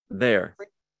There.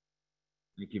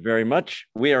 Thank you very much.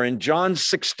 We are in John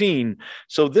 16.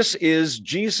 So this is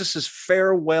Jesus's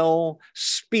farewell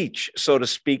speech, so to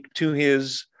speak, to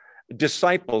his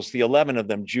disciples, the 11 of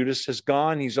them. Judas has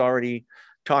gone. He's already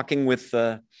talking with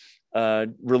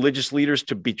religious leaders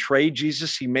to betray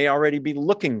Jesus. He may already be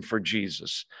looking for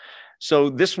Jesus.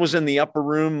 So this was in the upper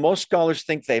room. Most scholars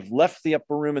think they've left the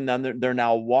upper room and then they're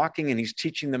now walking, and he's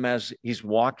teaching them as he's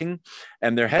walking.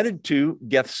 And they're headed to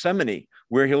Gethsemane,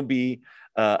 where he'll be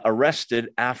arrested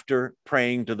after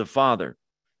praying to the Father.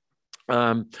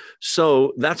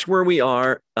 So that's where we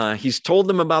are. He's told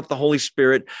them about the Holy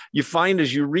Spirit. You find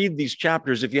as you read these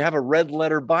chapters, if you have a red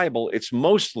letter Bible, it's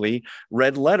mostly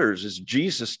red letters. It's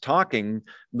Jesus talking,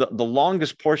 the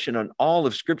longest portion on all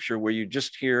of Scripture, where you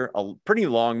just hear a pretty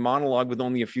long monologue with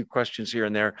only a few questions here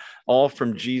and there, all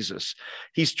from Jesus.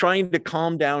 He's trying to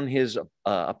calm down his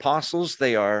apostles.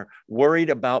 They are worried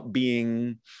about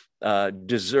being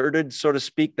deserted, so to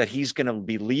speak, that he's going to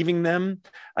be leaving them.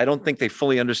 I don't think they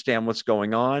fully understand what's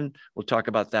going on. We'll talk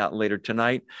about that later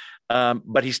tonight.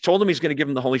 But he's told them he's going to give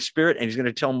them the Holy Spirit, and he's going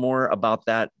to tell more about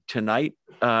that tonight.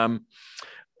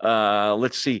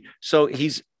 Let's see. So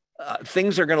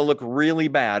things are going to look really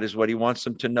bad, is what he wants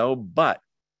them to know. But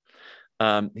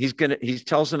he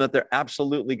tells them that they're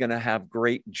absolutely going to have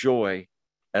great joy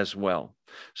as well.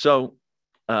 So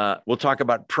we'll talk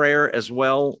about prayer as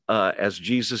well, as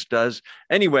Jesus does.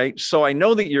 Anyway, so I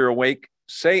know that you're awake.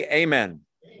 Say amen.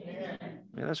 Amen.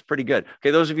 Yeah, that's pretty good.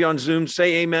 Okay, those of you on Zoom,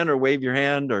 say amen or wave your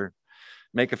hand or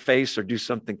make a face or do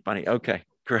something funny. Okay,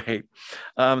 great.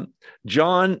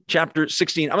 John chapter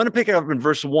 16. I'm going to pick it up in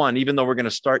verse 1, even though we're going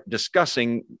to start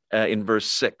discussing in verse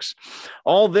 6.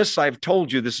 All this I've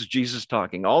told you, this is Jesus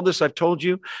talking. All this I've told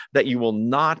you, that you will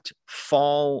not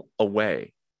fall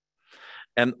away.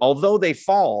 And although they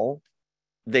fall,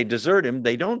 they desert him,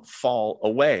 they don't fall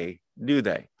away, do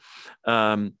they?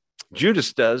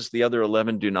 Judas does, the other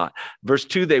 11 do not. Verse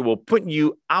 2, they will put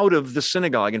you out of the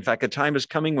synagogue. In fact, a time is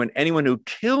coming when anyone who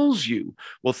kills you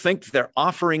will think they're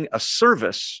offering a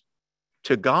service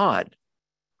to God,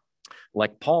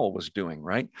 like Paul was doing,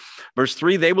 right? Verse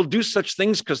 3, they will do such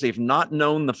things because they've not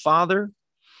known the Father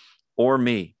or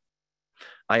me.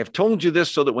 I have told you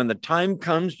this so that when the time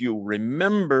comes, you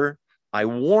remember I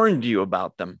warned you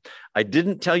about them. I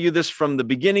didn't tell you this from the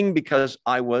beginning because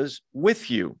I was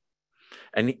with you.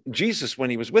 And Jesus, when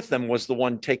he was with them, was the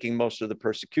one taking most of the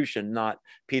persecution, not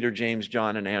Peter, James,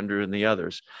 John, and Andrew, and the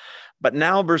others. But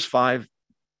now, verse 5,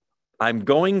 I'm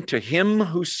going to him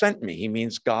who sent me. He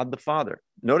means God the Father.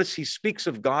 Notice he speaks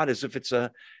of God as if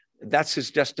that's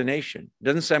his destination. He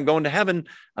doesn't say, I'm going to heaven.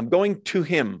 I'm going to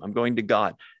him. I'm going to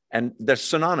God. And they're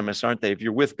synonymous, aren't they? If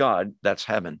you're with God, that's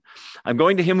heaven. I'm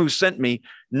going to him who sent me.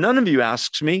 None of you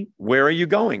asks me, where are you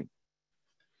going?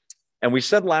 And we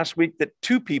said last week that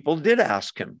two people did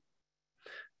ask him.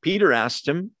 Peter asked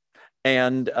him,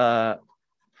 and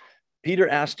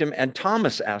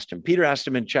Thomas asked him. Peter asked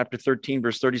him in chapter 13,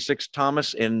 verse 36,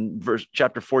 Thomas in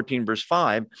chapter 14, verse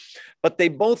 5. But they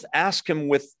both ask him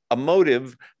with a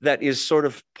motive that is sort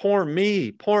of, poor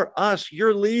me, poor us,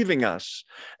 you're leaving us.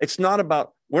 It's not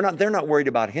about, they're not worried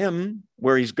about him,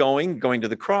 where he's going to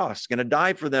the cross, going to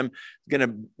die for them, going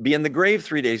to be in the grave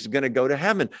 3 days, going to go to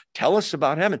heaven. Tell us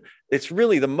about heaven. It's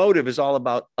really, the motive is all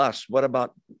about us. What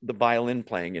about the violin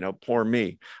playing? Poor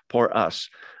me, poor us.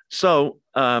 So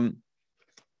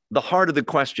the heart of the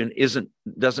question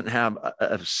doesn't have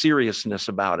a seriousness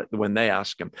about it when they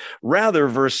ask him. Rather,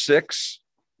 verse 6,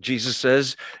 Jesus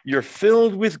says, you're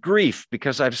filled with grief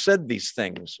because I've said these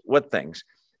things. What things?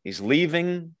 He's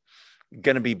leaving,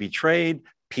 going to be betrayed.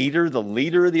 Peter, the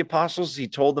leader of the apostles, he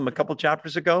told them a couple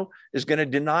chapters ago, is going to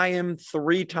deny him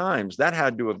 3 times. That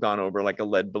had to have gone over like a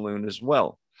lead balloon as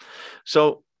well.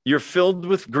 So you're filled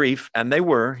with grief, and they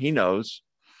were, he knows.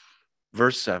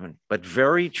 Verse 7, but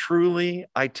very truly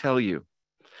I tell you,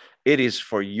 it is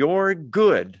for your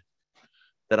good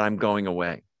that I'm going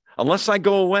away. Unless I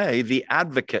go away, the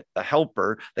advocate, the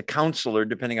helper, the counselor,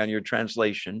 depending on your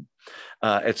translation,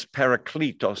 it's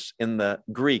parakletos in the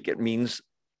Greek. It means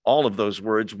all of those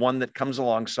words, one that comes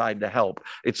alongside to help.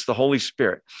 It's the Holy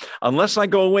Spirit. Unless I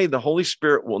go away, the Holy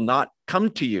Spirit will not come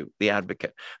to you, the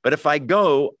advocate. But if I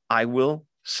go, I will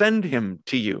send him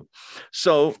to you.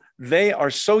 So they are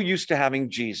so used to having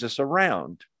Jesus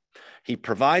around. He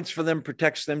provides for them,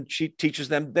 protects them, teaches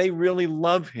them. They really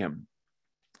love him.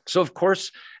 So of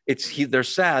course, they're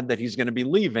sad that he's going to be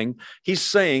leaving. He's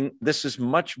saying, this is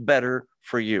much better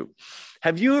for you.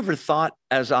 Have you ever thought,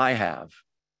 as I have,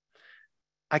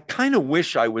 I kind of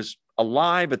wish I was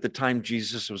alive at the time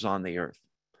Jesus was on the earth,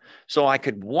 so I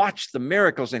could watch the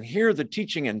miracles and hear the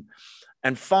teaching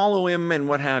and follow him and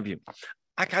what have you.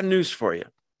 I got news for you.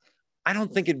 I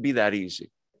don't think it'd be that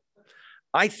easy.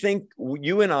 I think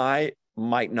you and I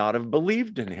might not have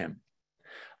believed in him.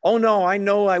 Oh, no, I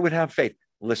know I would have faith.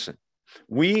 Listen,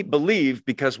 we believe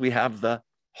because we have the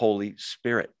Holy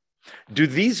Spirit. Do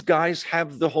these guys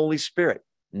have the Holy Spirit?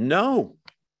 No.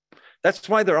 That's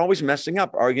why they're always messing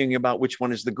up, arguing about which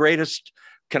one is the greatest.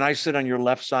 Can I sit on your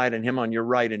left side and him on your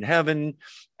right in heaven?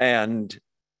 And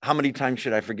how many times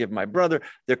should I forgive my brother?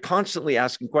 They're constantly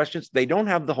asking questions. They don't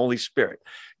have the Holy Spirit.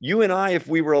 You and I, if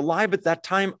we were alive at that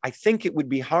time, I think it would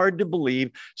be hard to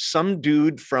believe some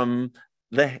dude from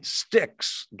the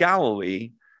sticks,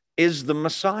 Galilee, is the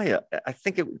Messiah. I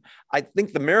think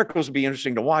the miracles would be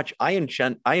interesting to watch. I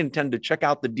intend to check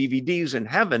out the DVDs in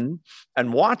heaven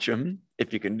and watch them,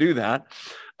 if you can do that.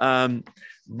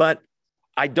 But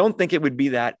I don't think it would be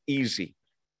that easy.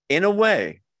 In a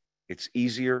way, it's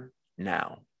easier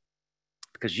now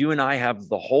because you and I have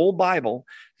the whole Bible.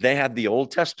 They had the Old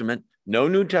Testament, no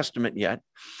New Testament yet.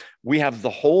 We have the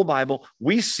whole Bible.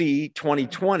 We see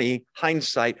 2020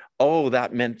 hindsight. Oh,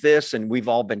 that meant this. And we've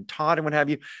all been taught and what have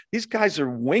you. These guys are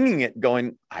winging it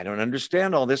going, I don't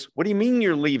understand all this. What do you mean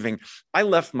you're leaving? I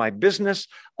left my business.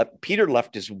 Peter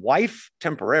left his wife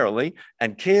temporarily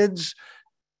and kids.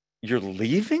 You're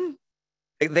leaving?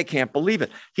 They can't believe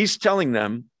it. He's telling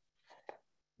them,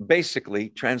 basically,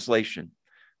 translation,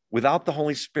 without the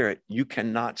Holy Spirit, you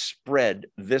cannot spread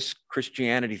this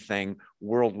Christianity thing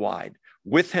worldwide.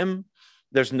 With him,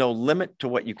 there's no limit to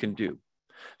what you can do.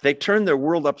 They turned their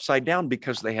world upside down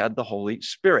because they had the Holy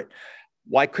Spirit.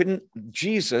 Why couldn't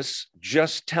Jesus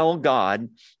just tell God,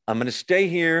 I'm going to stay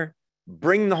here,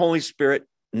 bring the Holy Spirit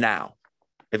now?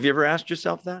 Have you ever asked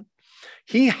yourself that?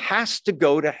 He has to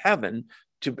go to heaven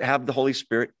to have the Holy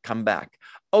Spirit come back.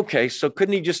 Okay, so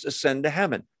couldn't he just ascend to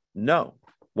heaven? No.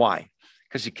 Why?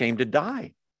 Because he came to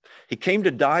die. He came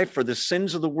to die for the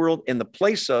sins of the world in the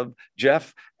place of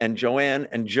Jeff and Joanne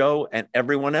and Joe and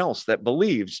everyone else that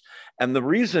believes. And the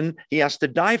reason he has to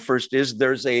die first is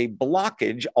there's a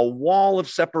blockage, a wall of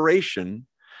separation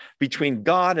between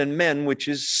God and men, which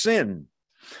is sin.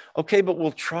 Okay, but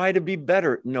we'll try to be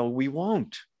better. No, we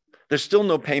won't. There's still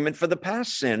no payment for the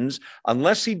past sins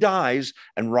unless he dies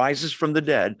and rises from the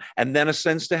dead and then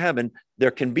ascends to heaven.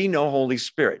 There can be no Holy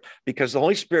Spirit because the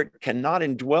Holy Spirit cannot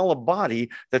indwell a body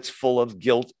that's full of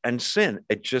guilt and sin.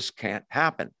 It just can't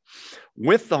happen.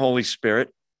 With the Holy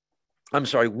Spirit,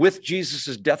 with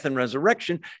Jesus' death and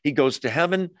resurrection, he goes to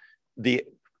heaven. The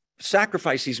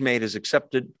sacrifice he's made is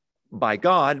accepted by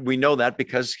God. We know that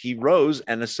because he rose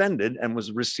and ascended and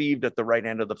was received at the right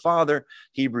hand of the Father.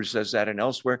 Hebrews says that and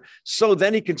elsewhere. So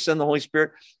then he can send the Holy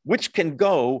Spirit, which can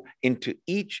go into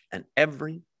each and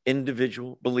every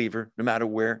individual believer, no matter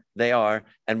where they are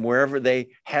and wherever they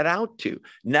head out to.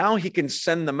 Now he can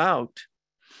send them out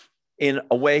in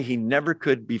a way he never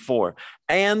could before.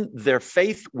 And their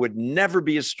faith would never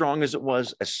be as strong as it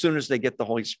was as soon as they get the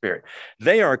Holy Spirit.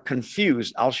 They are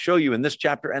confused. I'll show you in this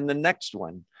chapter and the next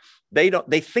one. They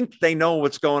think they know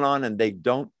what's going on and they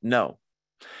don't know.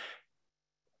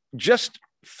 Just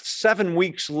 7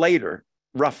 weeks later,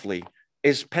 roughly,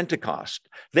 is Pentecost.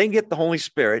 They get the Holy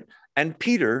Spirit, and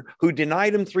Peter, who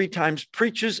denied him 3 times,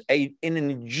 preaches an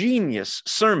ingenious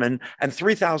sermon, and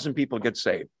 3,000 people get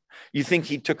saved. You think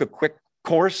he took a quick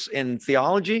course in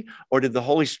theology, or did the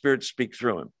Holy Spirit speak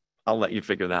through him? I'll let you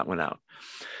figure that one out.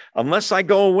 Unless I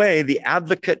go away, the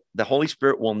advocate, the Holy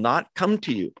Spirit, will not come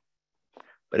to you.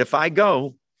 But if I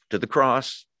go to the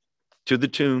cross, to the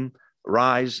tomb,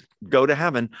 rise, go to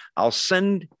heaven, I'll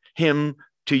send him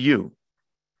to you.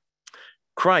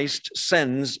 Christ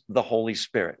sends the Holy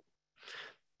Spirit.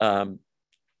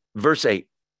 Verse 8,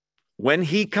 when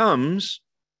he comes,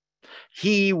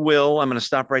 he will, I'm going to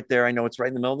stop right there. I know it's right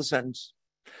in the middle of the sentence.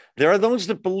 There are those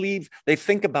that believe, they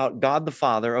think about God the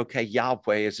Father. Okay,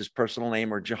 Yahweh is his personal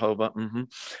name, or Jehovah.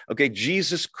 Okay,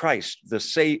 Jesus Christ, the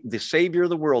Savior of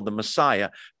the world, the Messiah,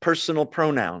 personal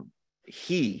pronoun,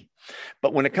 he.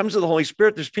 But when it comes to the Holy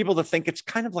Spirit, there's people that think it's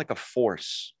kind of like a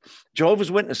force.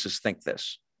 Jehovah's Witnesses think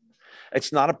this.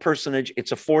 It's not a personage.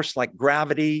 It's a force like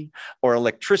gravity or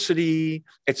electricity.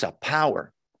 It's a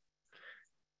power.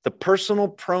 The personal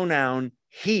pronoun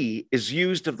he is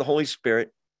used of the Holy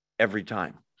Spirit every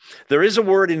time. There is a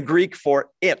word in Greek for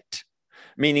it,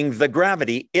 meaning the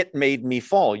gravity, it made me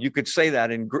fall. You could say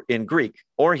that in Greek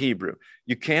or Hebrew.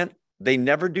 You can't, they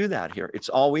never do that here. It's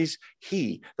always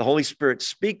he. The Holy Spirit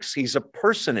speaks. He's a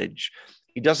personage.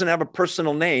 He doesn't have a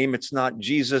personal name. It's not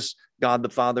Jesus, God the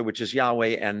Father, which is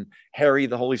Yahweh, and Harry,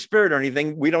 the Holy Spirit, or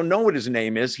anything. We don't know what his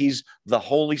name is. He's the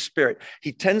Holy Spirit.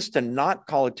 He tends to not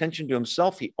call attention to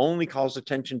himself. He only calls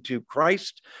attention to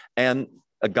Christ and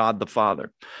a God the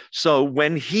Father. So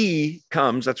when he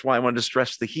comes, that's why I wanted to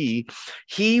stress the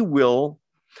he will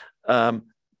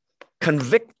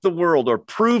convict the world or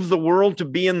prove the world to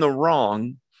be in the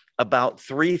wrong about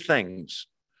three things.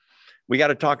 We got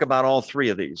to talk about all three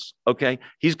of these, okay?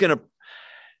 He's going to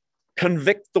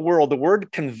convict the world. The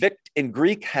word convict in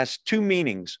Greek has two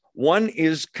meanings. One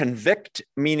is convict,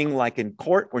 meaning like in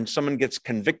court, when someone gets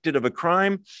convicted of a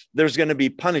crime, there's going to be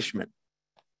punishment.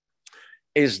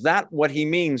 Is that what he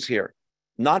means here?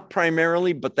 Not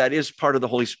primarily, but that is part of the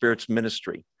Holy Spirit's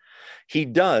ministry. He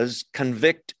does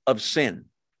convict of sin.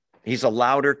 He's a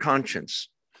louder conscience.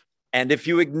 And if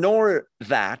you ignore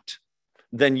that,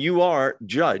 then you are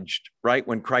judged, right?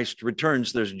 When Christ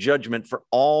returns, there's judgment for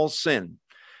all sin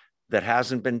that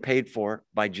hasn't been paid for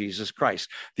by Jesus Christ.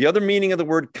 The other meaning of the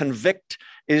word convict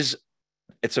is,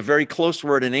 it's a very close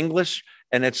word in English,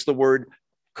 and it's the word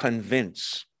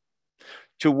convince,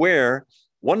 to where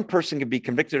one person can be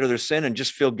convicted of their sin and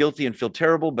just feel guilty and feel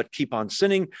terrible, but keep on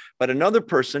sinning. But another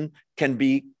person can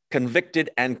be convicted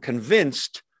and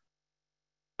convinced,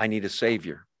 I need a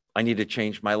savior. I need to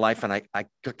change my life, and I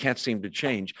can't seem to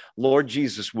change. Lord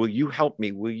Jesus, will you help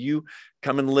me? Will you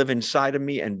come and live inside of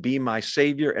me and be my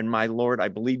Savior and my Lord? I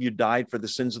believe you died for the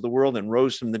sins of the world and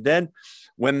rose from the dead.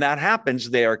 When that happens,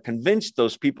 they are convinced.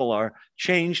 Those people are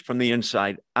changed from the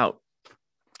inside out.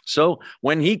 So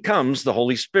when he comes, the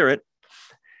Holy Spirit,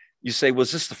 you say,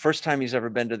 was this the first time he's ever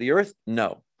been to the earth?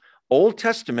 No. Old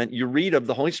Testament, you read of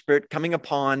the Holy Spirit coming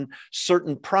upon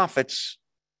certain prophets,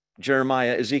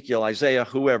 Jeremiah, Ezekiel, Isaiah,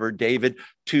 whoever, David,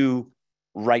 to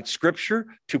write scripture,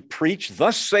 to preach,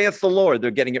 thus saith the Lord. They're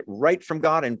getting it right from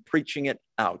God and preaching it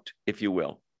out, if you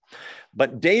will.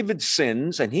 But David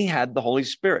sins, and he had the Holy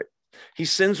Spirit. He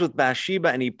sins with Bathsheba,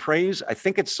 and he prays, I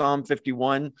think it's Psalm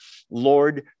 51,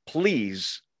 Lord,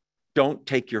 please don't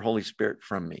take your Holy Spirit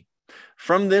from me.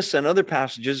 From this and other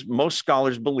passages, most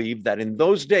scholars believe that in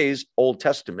those days, Old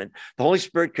Testament, the Holy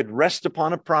Spirit could rest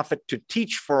upon a prophet to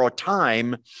teach for a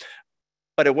time,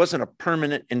 but it wasn't a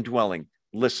permanent indwelling.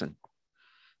 Listen,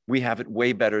 we have it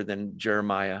way better than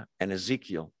Jeremiah and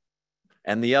Ezekiel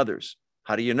and the others.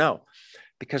 How do you know?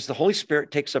 Because the Holy Spirit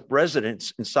takes up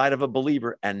residence inside of a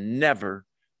believer and never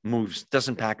moves,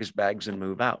 doesn't pack his bags and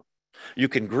move out. You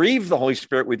can grieve the Holy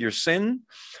Spirit with your sin,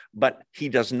 but he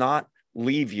does not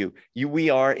leave you.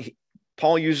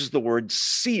 Paul uses the word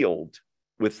sealed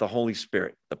with the Holy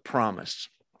Spirit, the promise.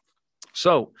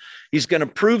 So he's going to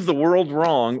prove the world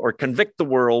wrong or convict the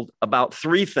world about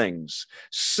three things: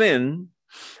 sin,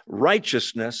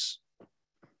 righteousness,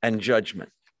 and judgment.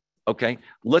 Okay,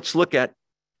 let's look at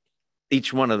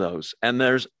each one of those. And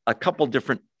there's a couple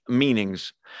different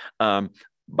meanings.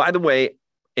 By the way,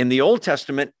 in the Old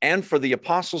Testament and for the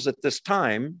apostles at this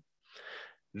time,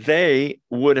 they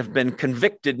would have been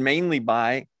convicted mainly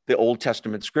by the Old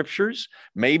Testament scriptures.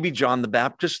 Maybe John the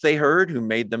Baptist they heard, who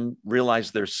made them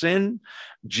realize their sin.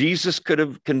 Jesus could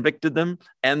have convicted them,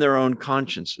 and their own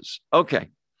consciences. Okay,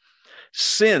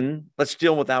 sin, let's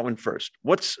deal with that one first.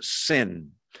 What's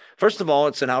sin? First of all,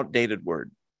 it's an outdated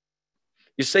word.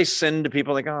 You say sin to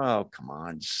people like, oh, come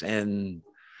on, sin.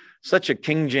 Such a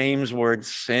King James word,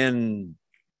 sin.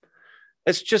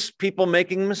 It's just people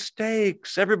making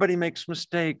mistakes. Everybody makes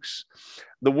mistakes.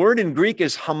 The word in Greek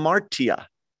is hamartia,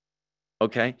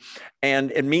 okay? And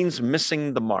it means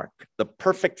missing the mark. The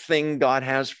perfect thing God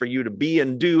has for you to be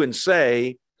and do and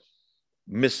say,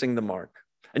 missing the mark.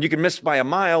 And you can miss by a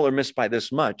mile or miss by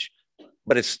this much,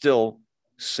 but it's still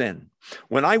sin.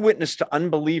 When I witness to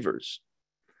unbelievers,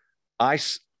 I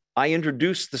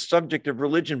introduce the subject of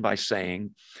religion by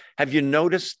saying, have you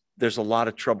noticed there's a lot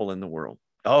of trouble in the world?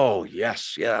 Oh,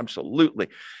 yes. Yeah, absolutely.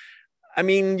 I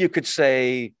mean, you could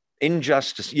say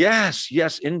injustice. Yes,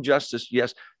 injustice.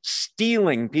 Yes.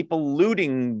 Stealing, people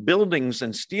looting buildings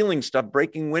and stealing stuff,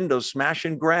 breaking windows, smash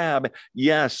and grab.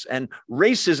 Yes. And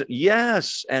racism.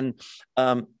 Yes. And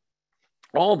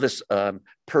all this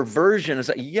perversion is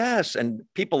that, yes. And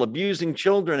people abusing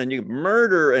children, and you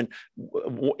murder and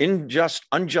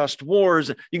unjust wars.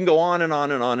 You can go on and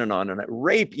on and on and on. And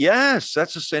rape. Yes,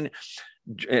 that's a sin.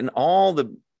 And all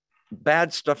the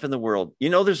bad stuff in the world.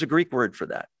 You know, there's a Greek word for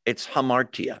that. It's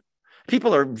hamartia.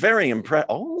 People are very impressed.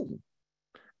 Oh,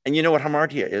 and you know what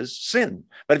hamartia is? Sin.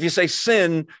 But if you say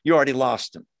sin, you already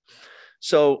lost them.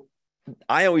 So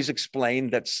I always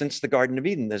explain that since the Garden of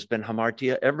Eden, there's been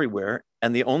hamartia everywhere.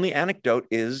 And the only anecdote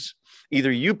is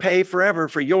either you pay forever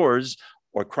for yours,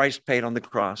 or Christ paid on the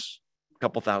cross a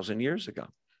couple thousand years ago.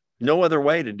 No other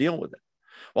way to deal with it.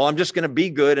 Well, I'm just going to be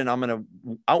good and I'm going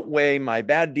to outweigh my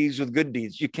bad deeds with good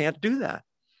deeds. You can't do that.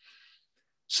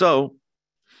 So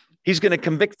he's going to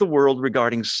convict the world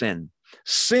regarding sin.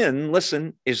 Sin,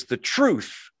 listen, is the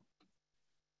truth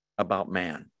about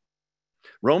man.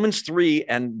 Romans 3,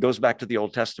 and goes back to the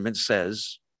Old Testament,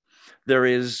 says, there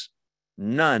is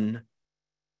none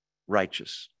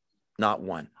righteous, not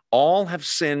one. All have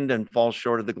sinned and fall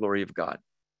short of the glory of God.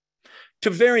 To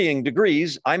varying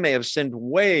degrees, I may have sinned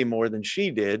way more than she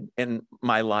did in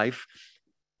my life,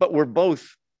 but we're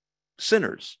both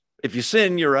sinners. If you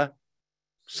sin, you're a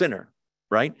sinner,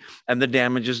 right? And the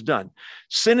damage is done.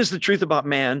 Sin is the truth about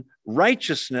man.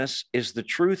 Righteousness is the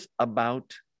truth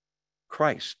about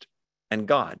Christ and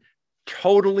God.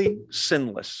 Totally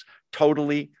sinless,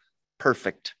 totally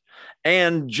perfect.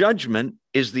 And judgment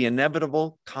is the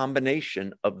inevitable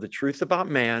combination of the truth about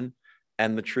man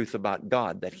and the truth about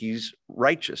God, that he's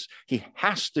righteous. He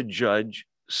has to judge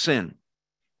sin.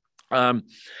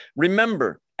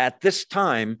 Remember, at this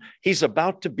time, he's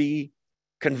about to be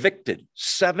convicted.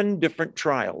 7 different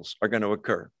trials are going to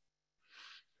occur.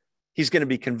 He's going to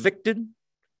be convicted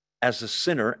as a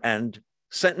sinner and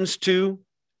sentenced to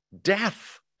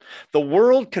death. The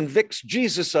world convicts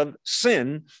Jesus of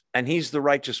sin, and he's the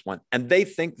righteous one, and they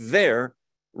think they're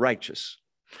righteous,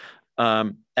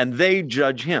 and they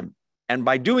judge him. And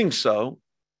by doing so,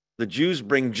 the Jews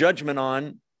bring judgment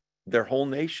on their whole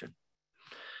nation.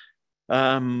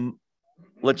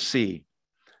 Let's see.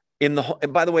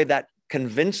 By the way, that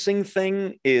convincing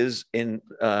thing is in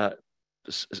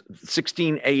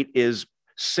 16:8 is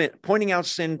sin, pointing out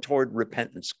sin toward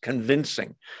repentance,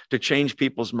 convincing, to change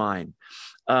people's mind.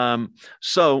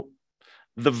 So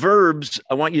the verbs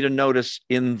I want you to notice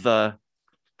in the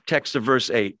text of verse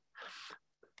 8: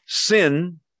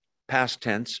 sin, past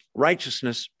tense;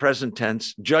 righteousness, present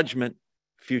tense; judgment,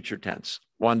 future tense.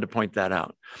 Wanted to point that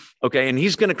out. Okay, and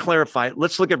he's going to clarify it.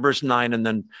 Let's look at verse 9 and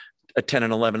then 10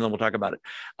 and 11, and then we'll talk about it.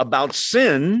 About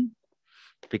sin,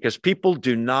 because people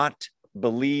do not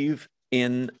believe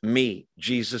in me.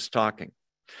 Jesus talking.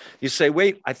 You say,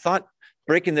 wait, I thought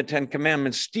breaking the 10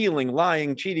 commandments, stealing,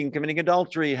 lying, cheating, committing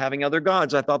adultery, having other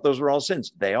gods, I thought those were all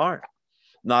sins. They are.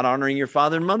 Not honoring your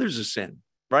father and mother is a sin,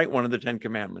 right? One of the 10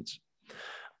 commandments.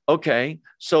 Okay,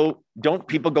 so don't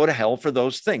people go to hell for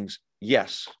those things?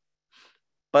 Yes.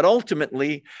 But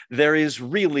ultimately, there is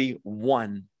really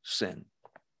one sin.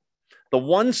 The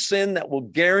one sin that will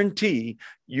guarantee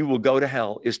you will go to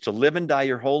hell is to live and die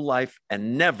your whole life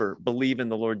and never believe in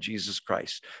the Lord Jesus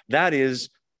Christ. That is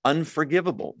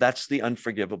unforgivable. That's the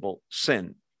unforgivable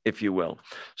sin, if you will.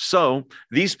 So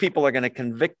these people are going to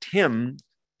convict him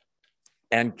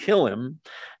and kill him,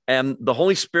 and the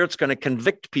Holy Spirit's going to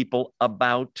convict people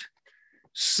about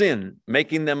sin,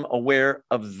 making them aware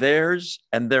of theirs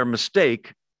and their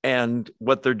mistake and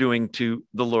what they're doing to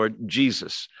the Lord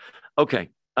Jesus. Okay.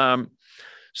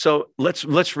 So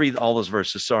let's read all those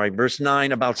verses. Sorry. Verse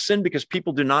 9, about sin, because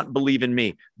people do not believe in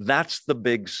me. That's the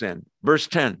big sin. Verse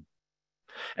 10,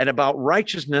 and about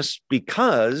righteousness,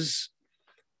 because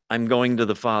I'm going to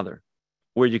the Father,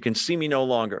 where you can see me no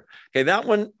longer. Okay, that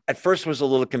one at first was a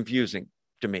little confusing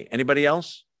to me. Anybody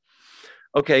else?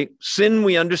 Okay, sin,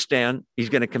 we understand. He's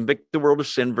going to convict the world of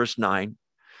sin, verse 9.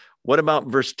 What about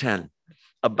verse 10?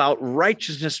 About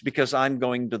righteousness, because I'm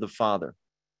going to the Father.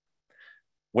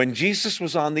 When Jesus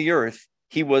was on the earth,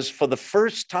 he was, for the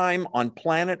first time on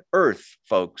planet Earth,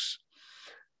 folks,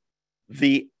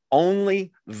 the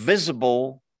only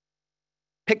visible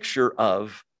picture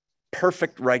of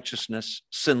perfect righteousness,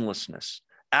 sinlessness,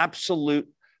 absolute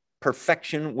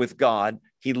perfection with God.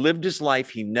 He lived his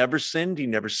life. He never sinned. He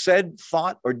never said,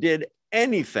 thought, or did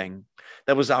anything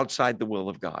that was outside the will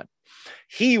of God.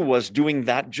 He was doing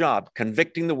that job,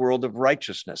 convicting the world of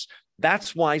righteousness.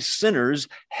 That's why sinners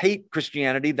hate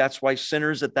Christianity. That's why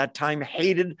sinners at that time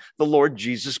hated the Lord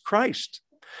Jesus Christ.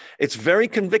 It's very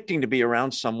convicting to be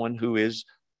around someone who is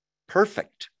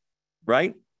perfect,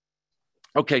 right?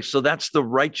 Okay, so that's the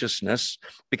righteousness,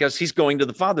 because he's going to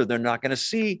the Father. They're not going to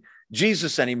see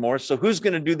Jesus anymore. So who's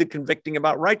going to do the convicting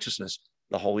about righteousness?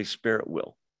 The Holy Spirit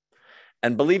will.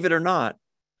 And believe it or not,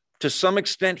 to some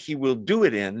extent, he will do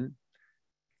it in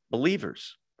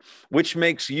believers, which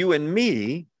makes you and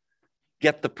me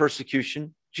get the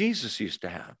persecution Jesus used to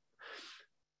have.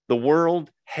 The world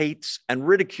hates and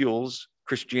ridicules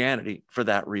Christianity for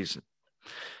that reason.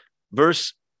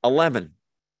 Verse 11.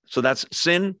 So that's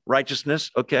sin, righteousness,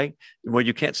 okay, where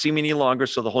you can't see me any longer.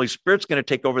 So the Holy Spirit's going to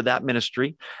take over that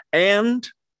ministry. And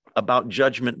about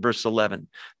judgment, verse 11,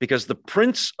 because the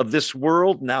prince of this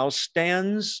world now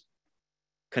stands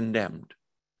condemned.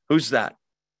 Who's that?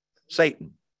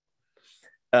 Satan.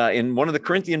 In one of the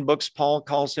Corinthian books, Paul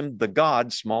calls him the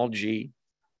God, small g,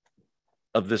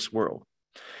 of this world.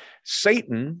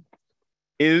 Satan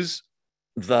is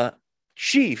the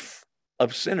chief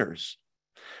of sinners.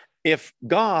 If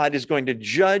God is going to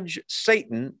judge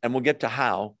Satan, and we'll get to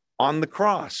how, on the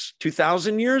cross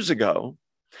 2,000 years ago,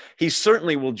 he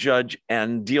certainly will judge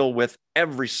and deal with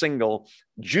every single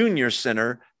junior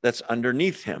sinner that's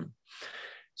underneath him.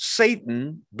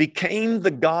 Satan became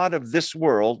the god of this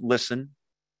world, listen,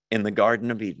 in the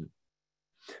Garden of Eden,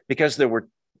 because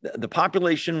the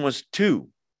population was two,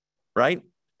 right?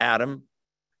 Adam,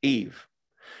 Eve.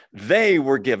 They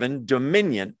were given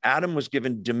dominion. Adam was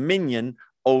given dominion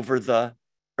over the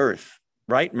earth,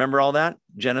 right? Remember all that?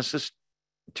 Genesis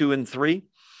 2 and 3.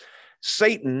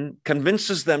 Satan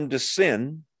convinces them to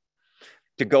sin,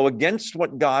 to go against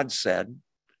what God said.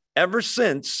 Ever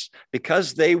since,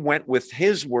 because they went with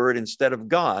his word instead of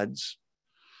God's,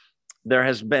 there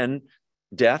has been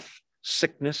death,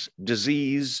 sickness,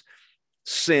 disease,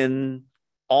 sin,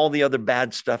 all the other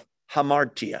bad stuff,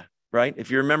 hamartia, right?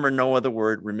 If you remember no other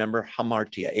word, remember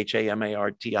hamartia,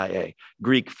 Hamartia,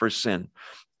 Greek for sin.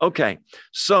 Okay,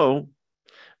 so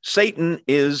Satan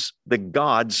is the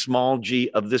God, small g,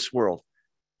 of this world.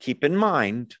 Keep in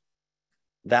mind,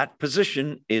 that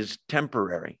position is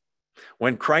temporary.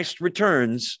 When Christ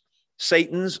returns,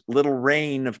 Satan's little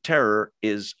reign of terror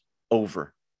is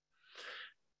over.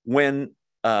 When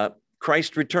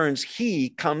Christ returns, he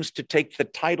comes to take the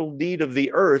title deed of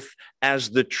the earth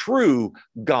as the true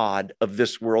God of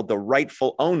this world, the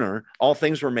rightful owner. All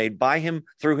things were made by him,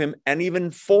 through him, and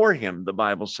even for him, the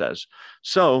Bible says.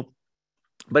 So,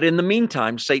 but in the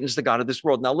meantime, Satan's the God of this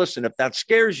world. Now listen, if that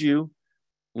scares you,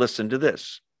 listen to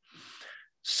this.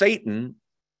 Satan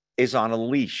is on a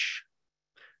leash.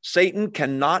 Satan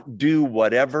cannot do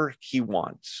whatever he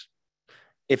wants.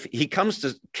 If he comes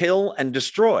to kill and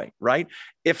destroy, right?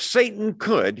 If Satan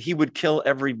could, he would kill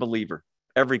every believer,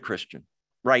 every Christian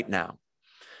right now.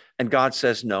 And God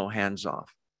says, no, hands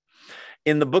off.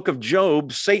 In the book of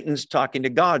Job, Satan's talking to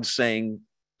God saying,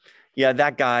 yeah,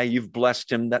 that guy, you've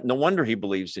blessed him. That no wonder he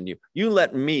believes in you. You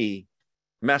let me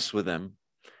mess with him,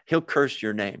 he'll curse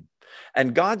your name.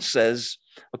 And God says,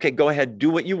 okay, go ahead, do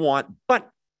what you want. But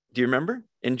do you remember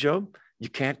in Job? You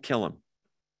can't kill him.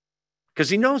 Because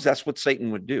he knows that's what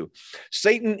Satan would do.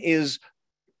 Satan is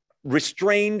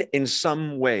restrained in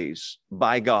some ways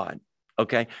by God,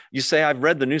 okay? You say, I've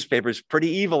read the newspapers, pretty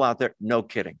evil out there. No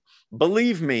kidding.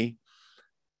 Believe me,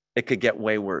 it could get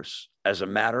way worse. As a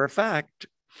matter of fact,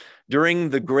 during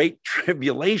the Great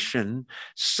Tribulation,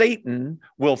 Satan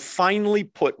will finally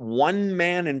put one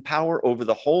man in power over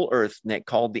the whole earth,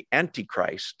 called the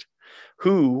Antichrist,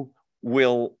 who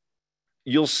will,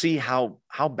 you'll see how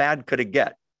bad could it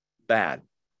get. Bad.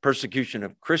 Persecution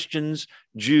of Christians,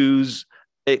 Jews,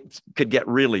 it could get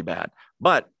really bad.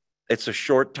 But it's a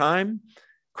short time.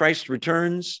 Christ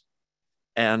returns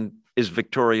and is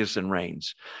victorious and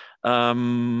reigns.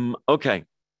 Okay.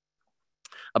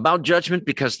 About judgment,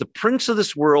 because the prince of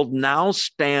this world now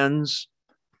stands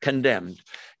condemned.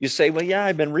 You say, well, yeah,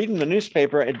 I've been reading the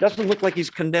newspaper. It doesn't look like he's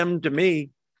condemned to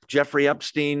me. Jeffrey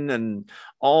Epstein and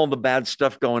all the bad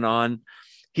stuff going on.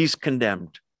 He's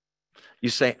condemned. You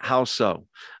say, how so?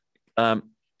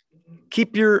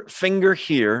 Keep your finger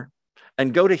here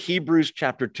and go to Hebrews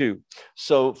chapter 2.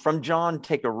 So from John,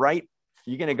 take a right.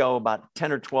 You're going to go about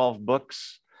 10 or 12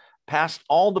 books, past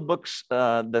all the books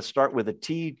that start with a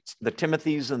T, the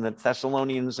Timothys and the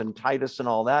Thessalonians and Titus and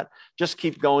all that. Just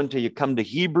keep going till you come to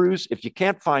Hebrews. If you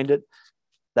can't find it,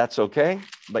 that's okay,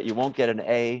 but you won't get an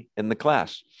A in the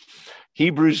class.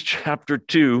 Hebrews chapter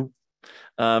 2,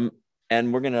 and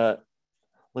we're going to,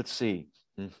 let's see.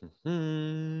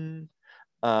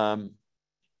 I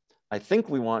think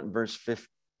we want verse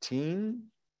 15.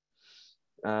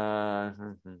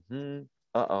 Uh-oh.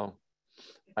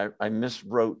 I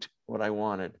miswrote what I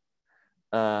wanted.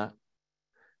 Gosh,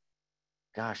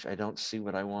 I don't see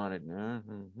what I wanted.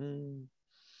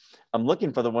 I'm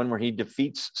looking for the one where he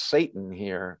defeats Satan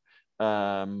here. He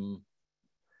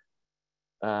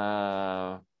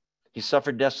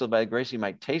suffered death so by grace he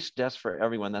might taste death for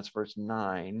everyone. That's verse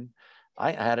 9.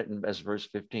 I had it as verse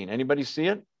 15. Anybody see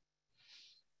it?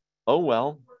 Oh,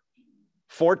 well.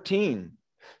 14.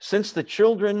 Since the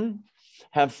children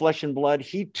have flesh and blood,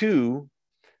 he too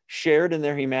shared in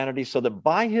their humanity, so that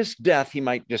by his death he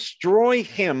might destroy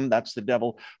him, that's the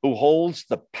devil, who holds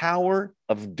the power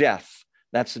of death.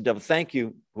 That's the devil. Thank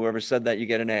you. Whoever said that, you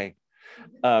get an A.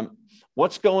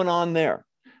 What's going on there?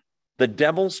 The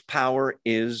devil's power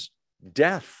is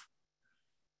death.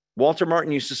 Walter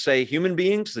Martin used to say, human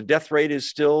beings, the death rate is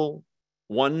still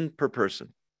 1 per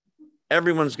person.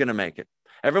 Everyone's going to make it.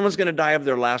 Everyone's going to die of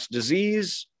their last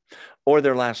disease or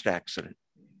their last accident.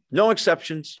 No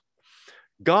exceptions.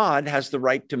 God has the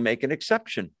right to make an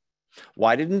exception.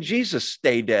 Why didn't Jesus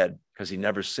stay dead? Because he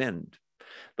never sinned.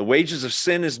 The wages of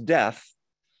sin is death.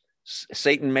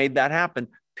 Satan made that happen.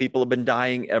 People have been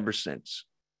dying ever since.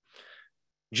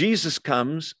 Jesus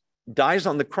comes, dies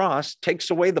on the cross, takes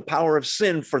away the power of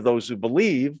sin for those who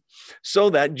believe,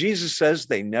 so that Jesus says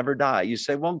they never die. You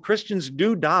say, well, Christians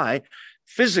do die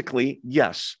physically.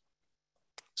 Yes.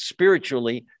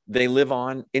 Spiritually, they live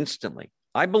on instantly.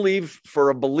 I believe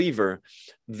for a believer,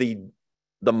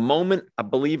 the moment a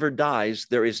believer dies,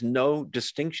 there is no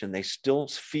distinction. They still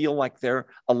feel like they're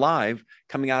alive,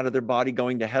 coming out of their body,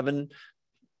 going to heaven.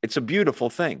 It's a beautiful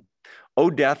thing.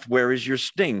 Oh, death, where is your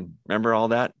sting? Remember all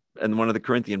that in one of the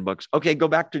Corinthian books. Okay, go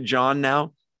back to John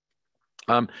now.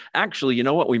 Actually, you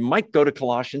know what? We might go to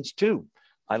Colossians 2.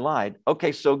 I lied.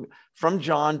 Okay, so from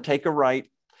John, take a right,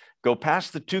 go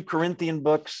past the 2 Corinthian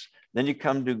books, then you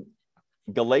come to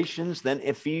Galatians, then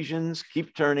Ephesians,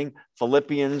 keep turning,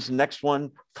 Philippians, next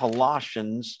one,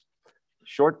 Colossians,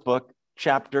 short book,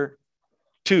 chapter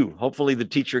 2. Hopefully the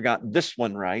teacher got this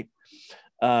one right.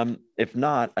 If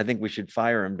not, I think we should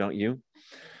fire him, don't you?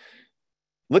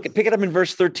 Pick it up in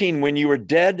verse 13. When you were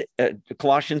dead,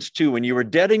 Colossians 2, when you were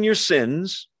dead in your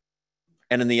sins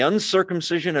and in the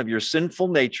uncircumcision of your sinful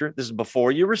nature, this is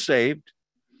before you were saved.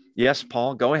 Yes,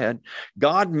 Paul, go ahead.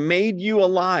 God made you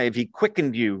alive. He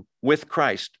quickened you with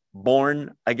Christ,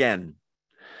 born again.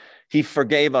 He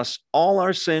forgave us all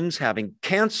our sins, having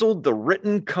canceled the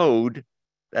written code,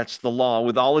 that's the law,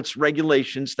 with all its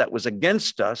regulations that was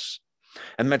against us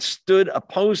and that stood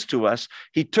opposed to us.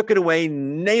 He took it away,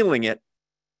 nailing it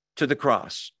to the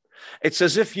cross. It's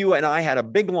as if you and I had a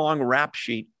big, long rap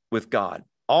sheet with God.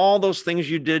 All those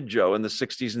things you did, Joe, in the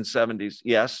 60s and 70s.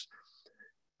 Yes,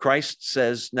 Christ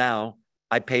says now,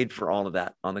 I paid for all of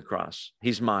that on the cross.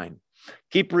 He's mine.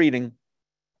 Keep reading.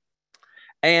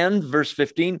 And verse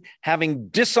 15, having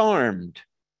disarmed,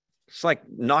 it's like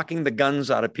knocking the guns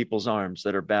out of people's arms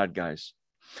that are bad guys.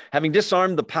 Having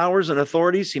disarmed the powers and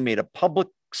authorities, he made a public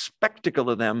spectacle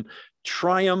of them,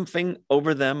 triumphing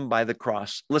over them by the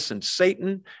cross. Listen,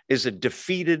 Satan is a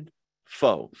defeated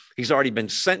foe. He's already been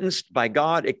sentenced by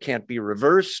God. It can't be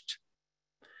reversed.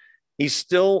 He's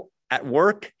still at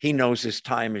work. He knows his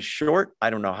time is short. I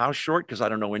don't know how short, because I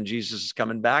don't know when Jesus is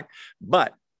coming back,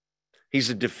 but he's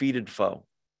a defeated foe.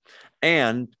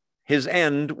 And his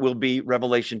end will be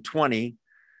Revelation 20.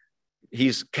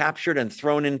 He's captured and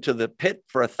thrown into the pit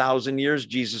for 1,000 years.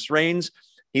 Jesus reigns.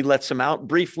 He lets him out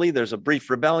briefly. There's a brief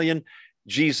rebellion.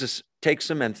 Jesus takes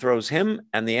him and throws him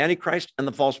and the Antichrist and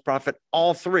the false prophet,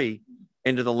 all three,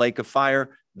 into the lake of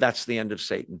fire. That's the end of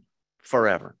Satan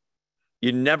forever.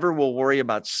 You never will worry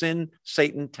about sin,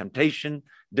 Satan, temptation,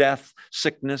 death,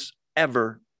 sickness,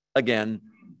 ever again,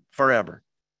 forever.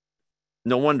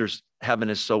 No wonder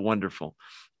heaven is so wonderful.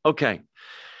 Okay.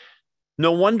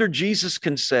 No wonder Jesus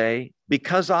can say,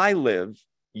 because I live,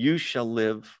 you shall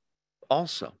live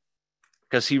also,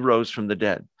 because he rose from the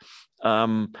dead.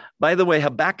 By the way,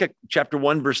 Habakkuk chapter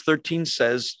 1, verse 13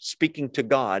 says, speaking to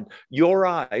God, your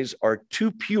eyes are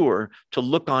too pure to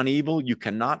look on evil. You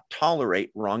cannot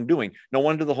tolerate wrongdoing. No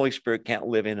wonder the Holy Spirit can't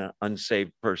live in an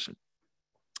unsaved person.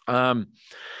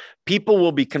 People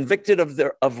will be convicted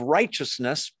of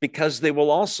righteousness because they will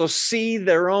also see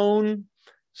their own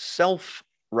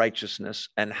self-righteousness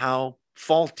and how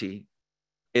faulty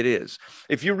it is.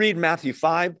 If you read Matthew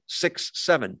 5, 6,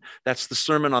 7, that's the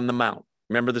Sermon on the Mount.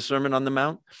 Remember the Sermon on the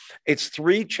Mount? It's a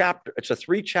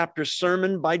 3-chapter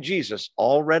sermon by Jesus,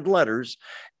 all red letters,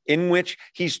 in which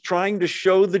he's trying to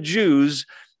show the Jews,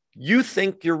 you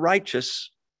think you're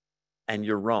righteous and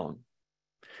you're wrong.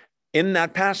 In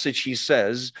that passage, he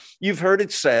says, you've heard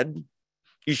it said,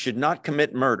 you should not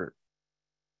commit murder,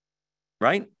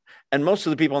 right? And most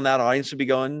of the people in that audience would be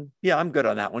going, yeah, I'm good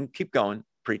on that one. Keep going,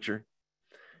 preacher.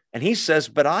 And he says,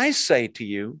 but I say to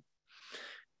you,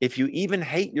 if you even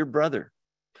hate your brother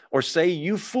or say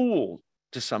you fool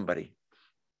to somebody,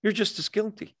 you're just as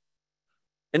guilty.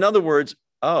 In other words,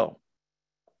 oh,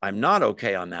 I'm not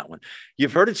okay on that one.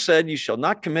 You've heard it said, you shall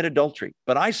not commit adultery.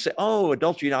 But I say, oh,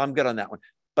 adultery, no, I'm good on that one.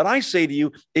 But I say to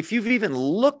you, if you've even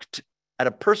looked at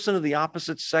a person of the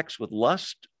opposite sex with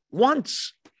lust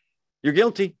once, you're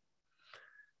guilty.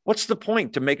 What's the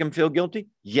point? To make him feel guilty?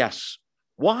 Yes.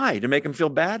 Why? To make him feel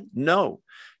bad? No.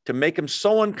 To make him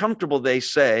so uncomfortable, they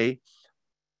say,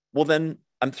 well, then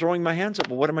I'm throwing my hands up.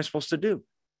 Well, what am I supposed to do?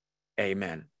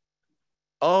 Amen.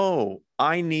 Oh,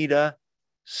 I need a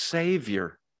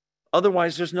savior.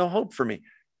 Otherwise, there's no hope for me.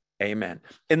 Amen.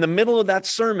 In the middle of that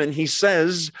sermon, he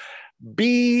says,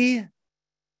 be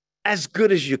as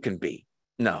good as you can be.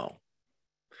 No.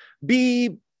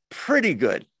 Be pretty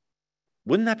good.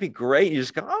 Wouldn't that be great? You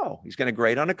just go, oh, he's going to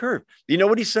grade on a curve. Do you know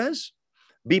what he says?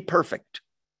 Be perfect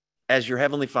as your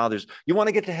heavenly Father's. You want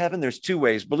to get to heaven? There's two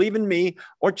ways. Believe in me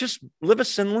or just live a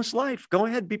sinless life. Go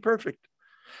ahead, be perfect.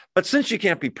 But since you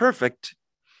can't be perfect,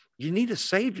 you need a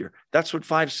savior. That's what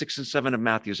 5, 6, and 7 of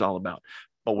Matthew is all about.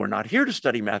 But we're not here to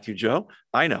study Matthew, Joe.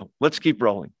 I know. Let's keep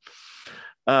rolling.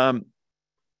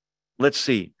 Let's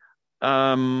see.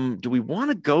 Do we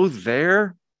want to go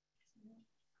there?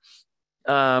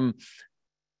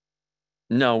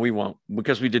 No, we won't,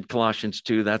 because we did Colossians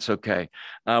 2. That's okay.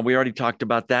 We already talked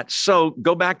about that. So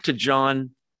go back to John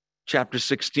chapter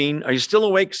 16. Are you still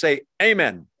awake? Say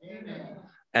amen. Amen.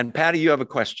 And Patty, you have a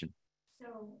question.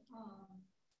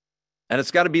 And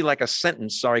it's got to be like a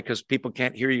sentence. Sorry, because people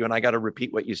can't hear you and I got to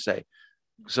repeat what you say.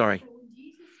 Sorry. So when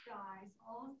Jesus dies,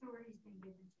 all authority has been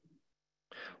given to him.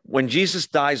 When Jesus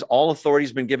dies, all authority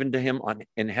has been given to him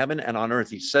in heaven and on earth.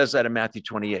 He says that in Matthew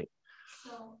 28.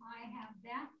 So I have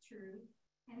that truth,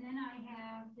 and then I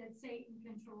have that Satan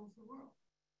controls the world.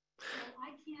 So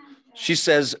I can't. She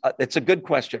says, it's a good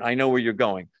question. I know where you're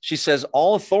going. She says,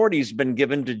 all authority has been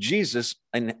given to Jesus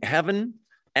in heaven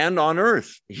and on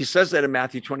earth. He says that in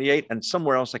Matthew 28 and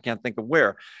somewhere else, I can't think of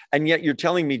where. And yet you're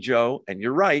telling me, Joe, and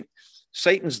you're right,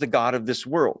 Satan's the god of this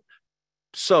world.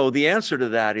 So the answer to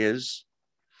that is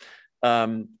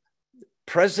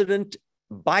President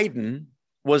Biden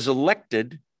was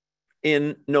elected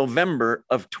in November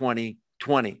of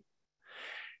 2020.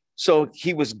 So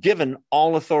he was given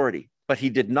all authority, but he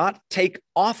did not take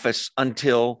office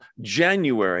until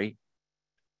January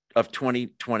of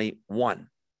 2021.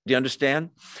 Do you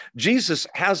understand? Jesus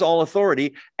has all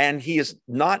authority and he is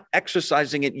not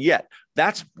exercising it yet.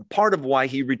 That's part of why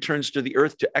he returns to the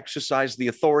earth, to exercise the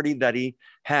authority that he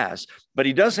has. But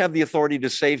he does have the authority to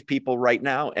save people right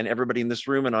now. And everybody in this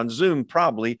room and on Zoom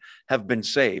probably have been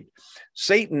saved.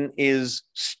 Satan is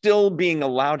still being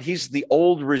allowed. He's the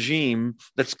old regime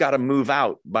that's got to move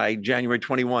out by January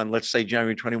 21. Let's say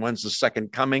January 21 is the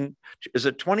second coming. Is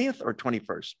it 20th or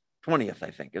 21st? 20th, I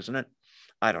think, isn't it?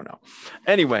 I don't know.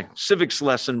 Anyway, civics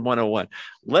lesson 101.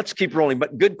 Let's keep rolling.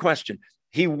 But good question.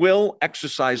 He will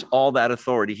exercise all that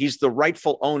authority. He's the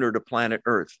rightful owner to planet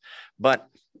Earth. But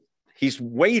he's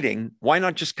waiting. Why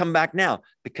not just come back now?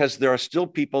 Because there are still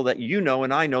people that you know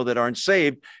and I know that aren't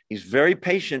saved. He's very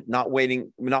patient, not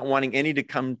waiting, not wanting any to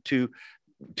come to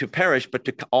perish, but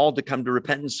to all to come to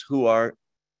repentance, who are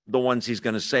the ones he's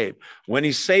going to save. When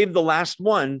he's saved the last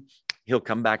one, he'll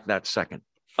come back that second.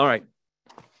 All right.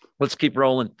 Let's keep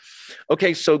rolling.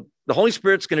 Okay, so the Holy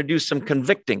Spirit's going to do some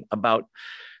convicting about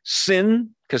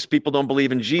sin, because people don't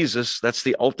believe in Jesus. That's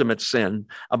the ultimate sin.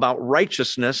 About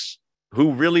righteousness,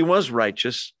 who really was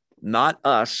righteous, not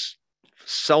us.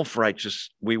 Self-righteous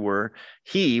we were.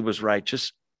 He was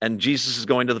righteous, and Jesus is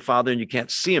going to the Father, and you can't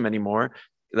see him anymore.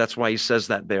 That's why he says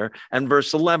that there. And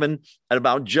verse 11,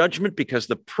 about judgment, because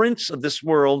the prince of this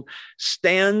world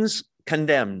stands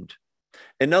condemned.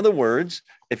 In other words,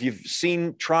 if you've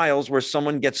seen trials where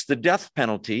someone gets the death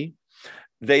penalty,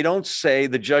 they don't say,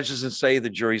 the judge doesn't say the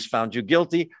jury's found you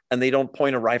guilty, and they don't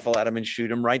point a rifle at him and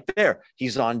shoot him right there.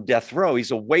 He's on death row.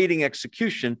 He's awaiting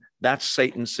execution. That's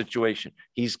Satan's situation.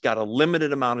 He's got a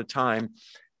limited amount of time.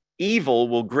 Evil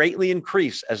will greatly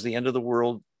increase as the end of the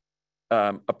world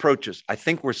approaches. I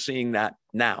think we're seeing that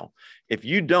now. If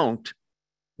you don't,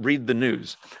 read the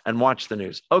news and watch the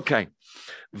news. Okay,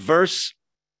 verse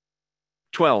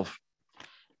 12.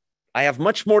 I have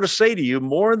much more to say to you,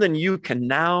 more than you can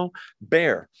now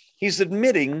bear. He's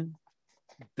admitting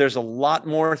there's a lot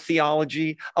more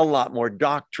theology, a lot more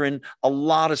doctrine, a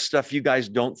lot of stuff you guys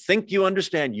don't think you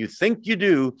understand. You think you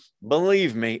do.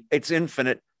 Believe me, it's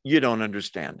infinite. You don't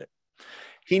understand it.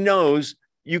 He knows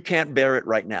you can't bear it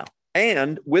right now.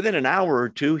 And within an hour or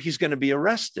two, he's going to be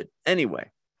arrested anyway.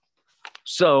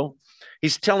 So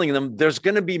he's telling them there's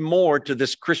going to be more to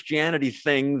this Christianity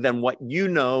thing than what you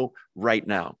know right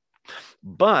now.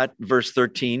 But verse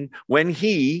 13, when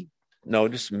he,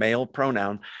 notice male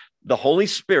pronoun, the Holy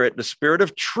Spirit, the Spirit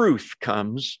of truth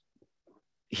comes,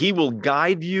 he will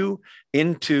guide you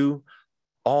into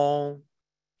all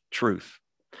truth.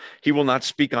 He will not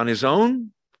speak on his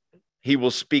own. He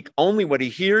will speak only what he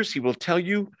hears. He will tell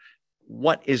you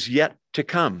what is yet to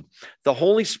come. The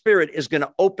Holy Spirit is going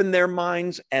to open their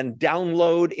minds and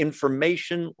download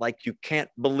information like you can't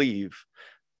believe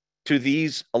to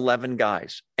these 11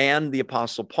 guys and the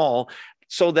Apostle Paul,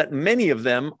 so that many of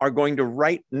them are going to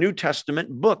write New Testament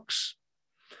books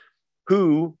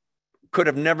who could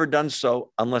have never done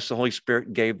so unless the Holy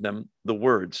Spirit gave them the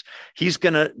words. He's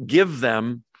going to give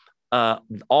them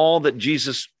all that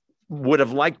Jesus would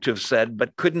have liked to have said,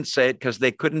 but couldn't say it because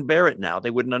they couldn't bear it now. They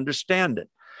wouldn't understand it.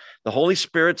 The Holy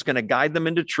Spirit's going to guide them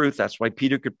into truth. That's why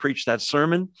Peter could preach that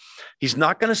sermon. He's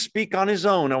not going to speak on his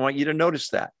own. I want you to notice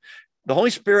that. The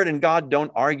Holy Spirit and God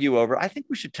don't argue over, I think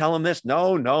we should tell him this.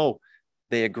 No.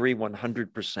 They agree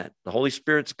 100%. The Holy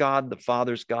Spirit's God, the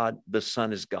Father's God, the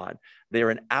Son is God. They're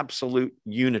in absolute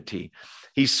unity.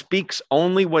 He speaks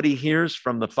only what he hears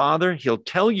from the Father. He'll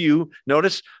tell you,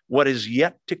 notice, what is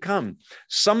yet to come.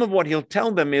 Some of what he'll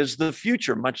tell them is the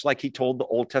future, much like he told the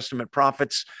Old Testament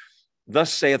prophets,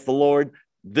 thus saith the Lord,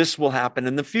 this will happen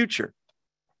in the future.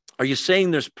 Are you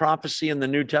saying there's prophecy in the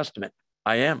New Testament?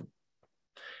 I am.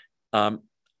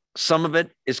 Some of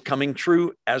it is coming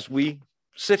true as we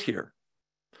sit here.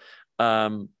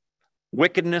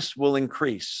 Wickedness will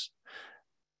increase.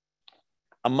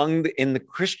 In the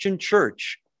Christian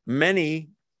church, many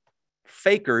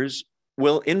fakers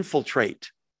will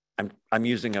infiltrate. I'm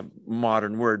using a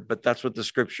modern word, but that's what the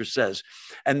scripture says.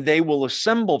 And they will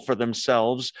assemble for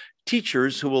themselves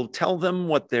teachers who will tell them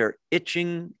what their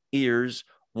itching ears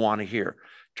want to hear.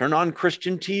 Turn on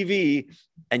Christian TV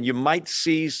and you might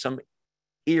see some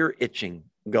ear itching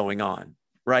going on,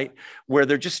 right? Where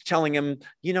they're just telling him,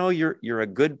 you're a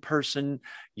good person.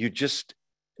 You just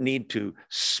need to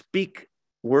speak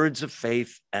words of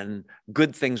faith and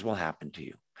good things will happen to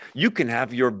you. You can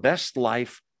have your best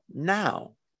life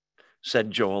now,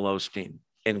 said Joel Osteen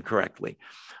incorrectly.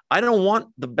 I don't want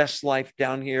the best life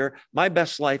down here. My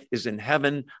best life is in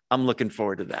heaven. I'm looking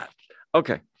forward to that.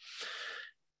 Okay.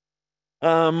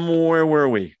 Where were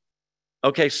we?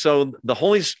 Okay, so the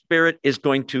Holy Spirit is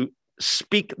going to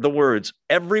speak the words.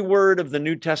 Every word of the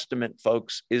New Testament,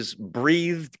 folks, is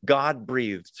breathed, God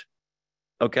breathed.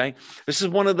 Okay, this is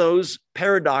one of those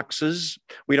paradoxes.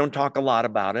 We don't talk a lot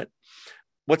about it.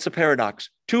 What's a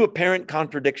paradox? Two apparent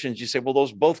contradictions. You say, well,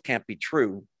 those both can't be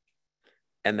true.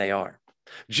 And they are.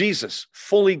 Jesus,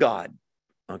 fully God.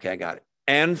 Okay, I got it.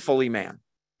 And fully man.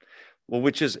 Well,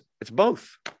 which is it? It's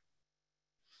both.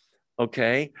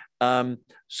 Okay.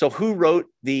 So who wrote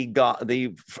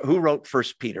who wrote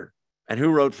First Peter and who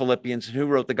wrote Philippians and who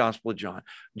wrote the Gospel of John?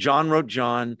 John wrote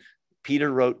John, Peter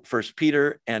wrote First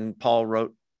Peter, and Paul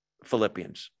wrote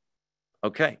Philippians.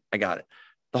 Okay, I got it.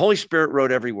 The Holy Spirit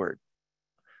wrote every word.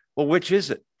 Well, which is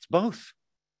it? It's both.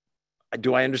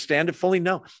 Do I understand it fully?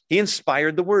 No. He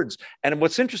inspired the words. And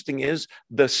what's interesting is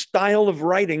the style of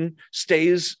writing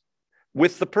stays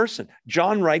with the person.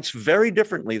 John writes very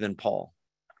differently than Paul.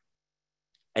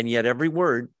 And yet every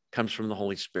word comes from the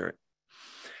Holy Spirit.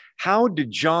 How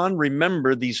did John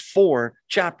remember these 4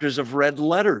 chapters of red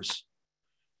letters?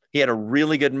 He had a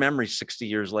really good memory 60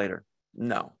 years later.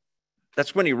 No,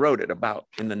 that's when he wrote it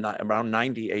around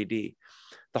 90 AD.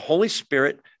 The Holy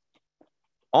Spirit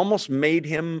almost made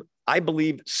him, I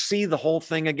believe, see the whole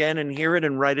thing again and hear it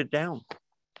and write it down.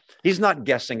 He's not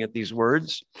guessing at these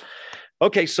words.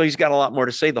 Okay, so he's got a lot more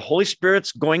to say. The Holy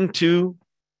Spirit's going to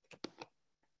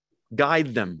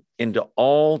guide them into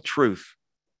all truth.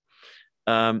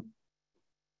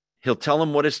 He'll tell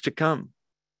them what is to come.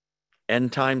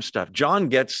 End time stuff. John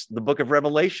gets the book of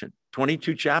Revelation,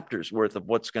 22 chapters worth of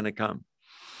what's going to come.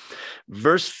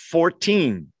 Verse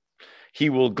 14, he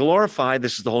will glorify,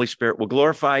 this is the Holy Spirit, will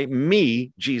glorify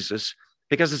me, Jesus,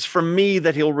 because it's from me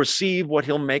that he'll receive what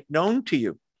he'll make known to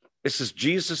you. This is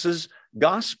Jesus's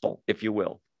gospel, if you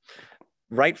will,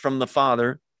 right from the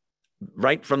Father,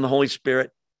 right from the Holy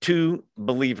Spirit to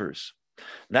believers.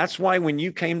 That's why when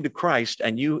you came to Christ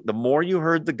and the more you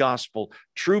heard the gospel,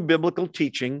 true biblical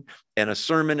teaching and a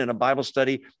sermon and a Bible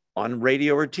study on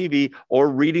radio or TV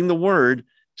or reading the word,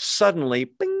 suddenly,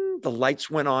 bing, the lights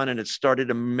went on and it started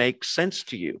to make sense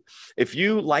to you. If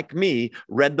you, like me,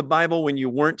 read the Bible when you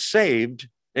weren't saved,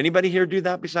 anybody here do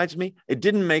that besides me? It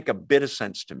didn't make a bit of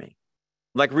sense to me.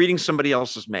 Like reading somebody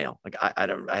else's mail. Like I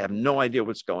have no idea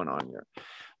what's going on here.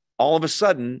 All of a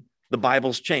sudden, the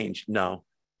Bible's changed. No.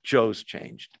 Joe's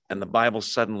changed, and the Bible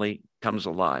suddenly comes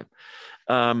alive.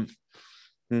 Okay,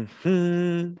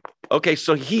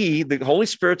 so the Holy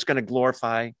Spirit's going to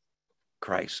glorify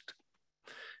Christ.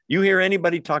 You hear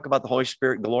anybody talk about the Holy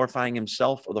Spirit glorifying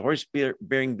himself or the Holy Spirit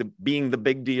being the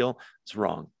big deal? It's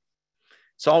wrong.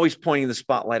 It's always pointing the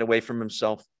spotlight away from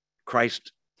himself.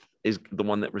 Christ is the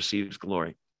one that receives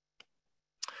glory.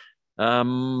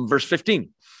 Verse 15,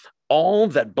 all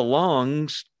that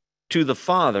belongs to the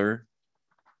Father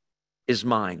is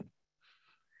mine.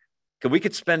 We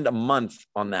could spend a month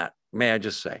on that, may I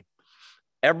just say.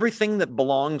 Everything that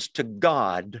belongs to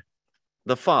God,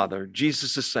 the Father,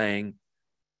 Jesus is saying,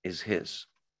 is his.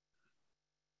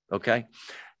 Okay?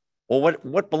 Well,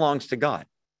 what belongs to God?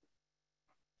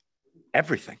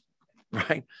 Everything,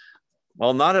 right?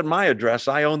 Well, not at my address.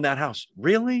 I own that house.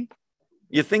 Really?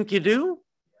 You think you do?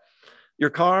 your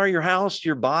car, your house,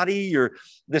 your body,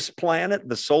 this planet,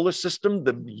 the solar system,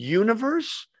 the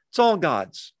universe. It's all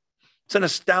God's. It's an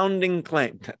astounding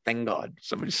claim. Thank God.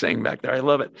 Somebody's saying back there. I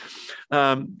love it.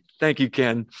 Thank you,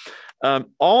 Ken.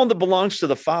 All that belongs to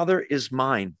the Father is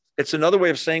mine. It's another way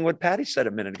of saying what Patty said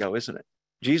a minute ago, isn't it?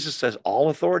 Jesus says, all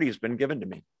authority has been given to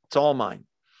me. It's all mine.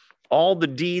 All the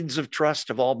deeds of trust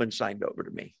have all been signed over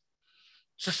to me.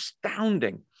 It's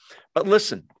astounding. But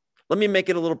listen, let me make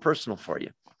it a little personal for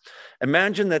you.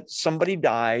 Imagine that somebody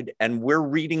died and we're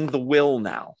reading the will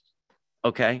now,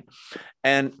 okay?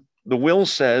 And the will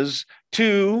says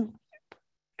to,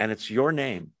 and it's your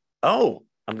name. Oh,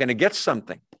 I'm going to get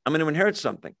something. I'm going to inherit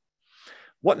something.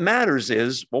 What matters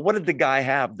is, well, what did the guy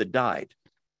have that died?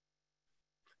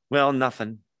 Well,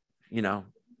 nothing,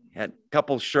 had a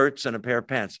couple shirts and a pair of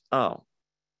pants. Oh,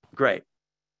 great.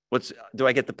 Do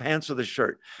I get the pants or the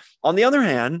shirt? On the other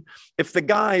hand, if the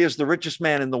guy is the richest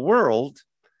man in the world,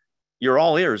 you're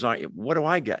all ears, aren't you? What do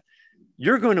I get?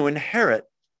 You're going to inherit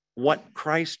what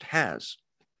Christ has,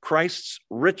 Christ's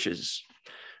riches.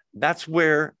 That's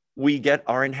where we get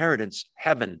our inheritance,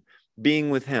 heaven, being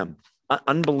with him.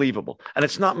 Unbelievable. And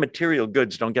it's not material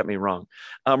goods, don't get me wrong.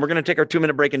 We're going to take our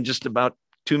 2-minute break in just about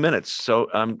 2 minutes.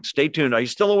 So stay tuned. Are you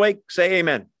still awake? Say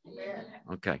amen. Amen.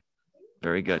 Okay.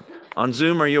 Very good. On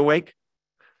Zoom, are you awake?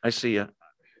 I see you.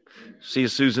 See you,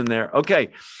 Susan, there. Okay.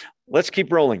 Let's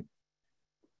keep rolling.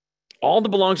 All that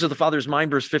belongs to the Father is mine,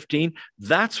 verse 15.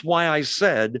 That's why I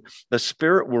said the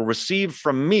Spirit will receive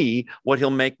from me what he'll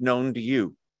make known to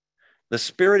you. The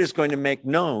Spirit is going to make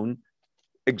known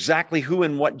exactly who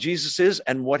and what Jesus is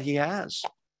and what he has.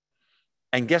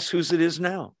 And guess whose it is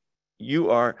now?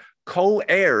 You are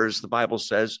co-heirs, the Bible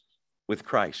says, with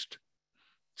Christ.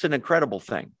 It's an incredible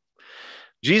thing.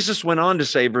 Jesus went on to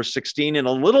say, verse 16, in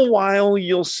a little while,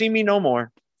 you'll see me no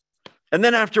more. And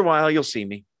then after a while, you'll see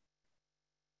me.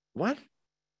 What?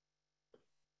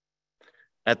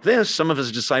 At this, some of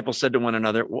his disciples said to one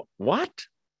another, what?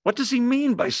 What does he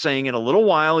mean by saying in a little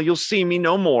while, you'll see me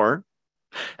no more?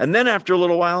 And then after a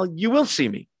little while, you will see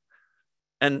me.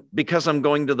 And because I'm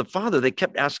going to the Father, they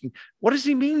kept asking, what does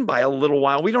he mean by a little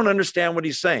while? We don't understand what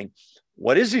he's saying.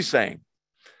 What is he saying?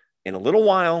 In a little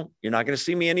while, you're not going to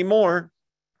see me anymore.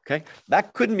 Okay.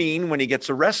 That could mean when he gets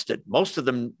arrested. Most of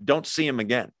them don't see him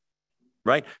again,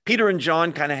 right? Peter and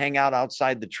John kind of hang out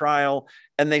outside the trial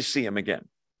and they see him again.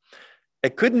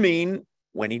 It could mean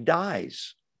when he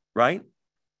dies, right?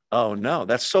 Oh no,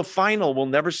 that's so final. We'll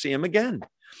never see him again.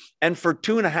 And for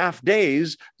 2.5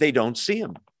 days, they don't see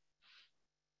him.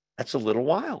 That's a little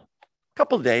while, a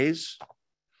couple of days.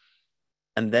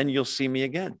 And then you'll see me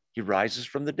again. He rises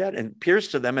from the dead and appears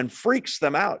to them and freaks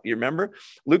them out. You remember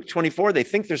Luke 24, they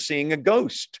think they're seeing a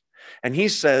ghost. And he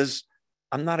says,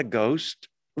 I'm not a ghost.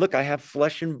 Look, I have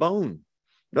flesh and bone.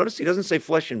 Notice he doesn't say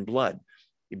flesh and blood.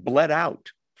 He bled out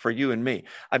for you and me.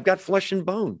 I've got flesh and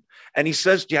bone. And he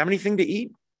says, do you have anything to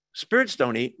eat? Spirits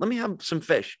don't eat. Let me have some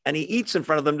fish. And he eats in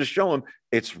front of them to show them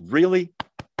it's really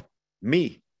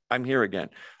me. I'm here again.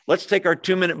 Let's take our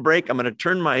 2-minute break. I'm going to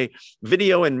turn my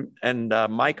video and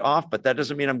mic off, but that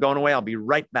doesn't mean I'm going away. I'll be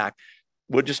right back.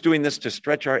 We're just doing this to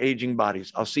stretch our aging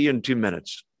bodies. I'll see you in 2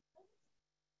 minutes.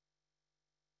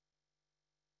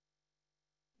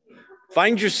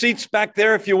 Find your seats back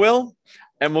there, if you will,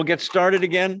 and we'll get started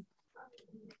again.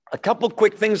 A couple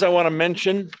quick things I want to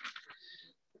mention.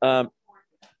 I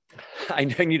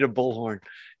need a bullhorn.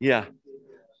 Yeah.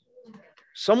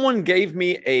 Someone gave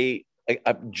me a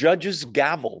judge's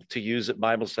gavel to use at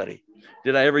Bible study.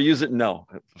 Did I ever use it? No.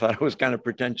 I thought it was kind of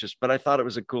pretentious, but I thought it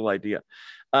was a cool idea.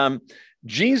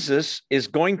 Jesus is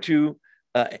going to,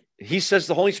 he says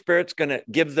the Holy Spirit's going to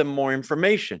give them more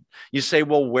information. You say,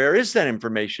 well, where is that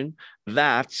information?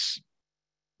 That's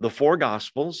the 4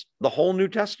 Gospels, the whole New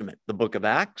Testament, the book of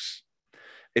Acts.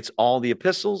 It's all the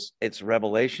epistles. It's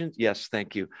Revelation. Yes,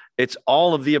 thank you. It's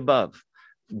all of the above.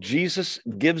 Jesus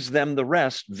gives them the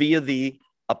rest via the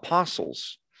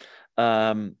apostles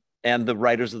and the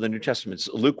writers of the New Testament.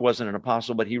 So Luke wasn't an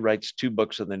apostle, but he writes 2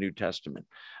 books of the New Testament.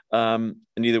 And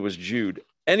neither was Jude.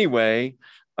 Anyway,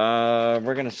 we're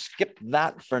going to skip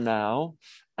that for now.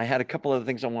 I had a couple of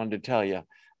things I wanted to tell you.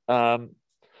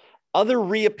 Other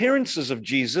reappearances of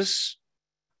Jesus,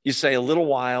 you say a little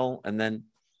while, and then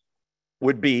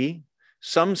would be,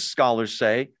 some scholars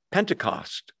say,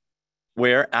 Pentecost,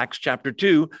 where Acts chapter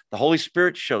 2, the Holy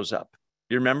Spirit shows up.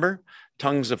 You remember?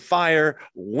 Tongues of fire,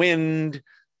 wind,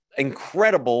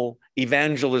 incredible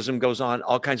evangelism goes on.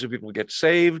 All kinds of people get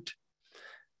saved.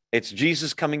 It's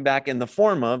Jesus coming back in the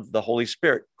form of the Holy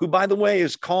Spirit, who, by the way,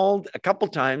 is called a couple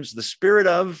times the Spirit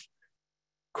of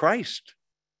Christ.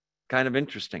 Kind of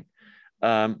interesting.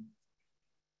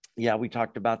 Yeah, we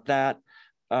talked about that.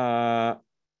 Yeah.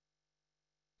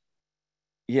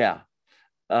 Yeah,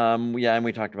 and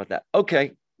we talked about that.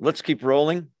 Okay, let's keep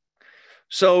rolling.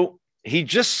 So he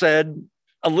just said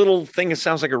a little thing that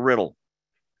sounds like a riddle.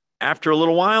 After a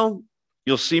little while,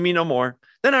 you'll see me no more.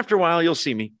 Then after a while, you'll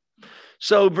see me.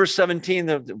 So verse 17,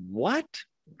 what?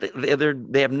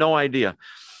 They have no idea.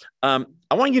 I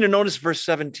want you to notice verse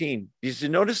 17. Did you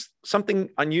notice something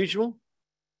unusual?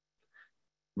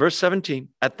 Verse 17,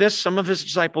 at this, some of his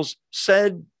disciples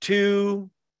said to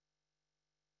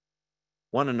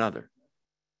one another,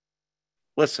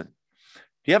 listen, do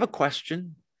you have a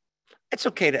question? It's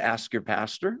okay to ask your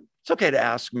pastor. It's okay to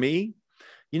ask me.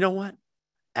 You know what?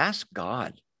 Ask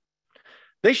God.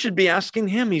 They should be asking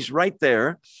him. He's right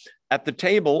there at the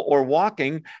table or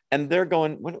walking, and they're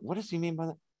going, what does he mean by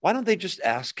that? Why don't they just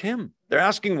ask him? They're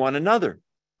asking one another.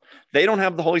 They don't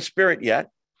have the Holy Spirit yet,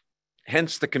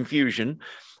 hence the confusion.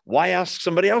 Why ask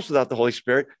somebody else without the Holy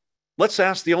Spirit? Let's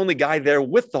ask the only guy there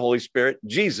with the Holy Spirit,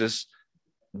 Jesus,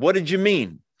 what did you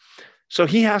mean? So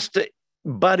he has to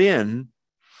butt in.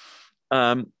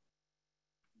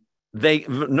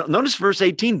 Notice verse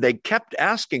 18, they kept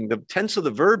asking. The tense of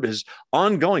the verb is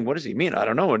ongoing. What does he mean? I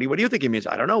don't know. What do you think he means?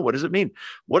 I don't know. What does it mean?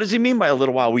 What does he mean by a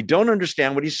little while? We don't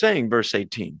understand what he's saying. Verse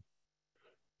 18.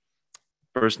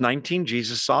 Verse 19,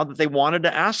 Jesus saw that they wanted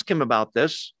to ask him about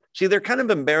this. See, they're kind of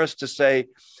embarrassed to say,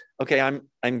 okay,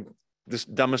 I'm this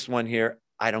dumbest one here.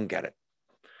 I don't get it.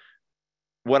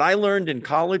 What I learned in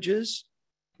college is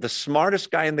the smartest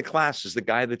guy in the class is the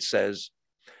guy that says,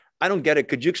 I don't get it.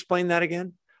 Could you explain that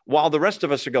again? While the rest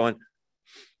of us are going,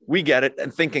 we get it,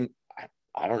 and thinking,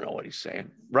 I don't know what he's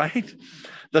saying, right?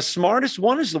 The smartest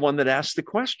one is the one that asks the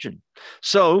question.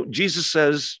 So Jesus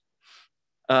says,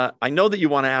 I know that you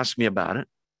want to ask me about it.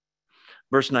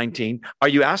 Verse 19, are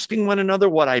you asking one another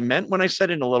what I meant when I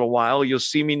said in a little while, you'll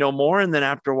see me no more, and then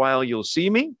after a while, you'll see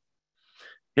me?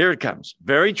 Here it comes.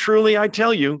 Very truly, I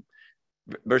tell you,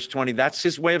 verse 20, that's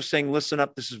his way of saying, listen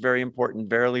up, this is very important.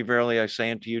 Verily, verily, I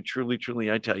say unto you, truly, truly,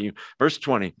 I tell you. Verse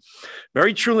 20,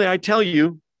 very truly, I tell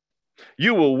you,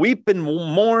 you will weep and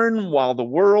mourn while the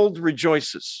world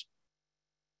rejoices.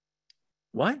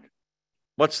 What?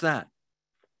 What's that?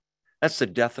 That's the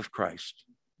death of Christ.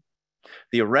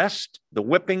 The arrest, the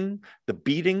whipping, the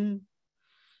beating,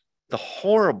 the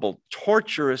horrible,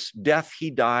 torturous death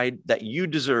he died that you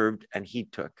deserved and he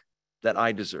took, that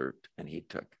I deserved and he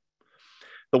took.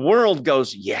 The world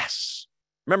goes, yes.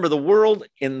 Remember, the world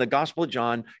in the Gospel of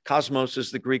John, cosmos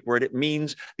is the Greek word. It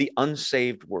means the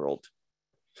unsaved world.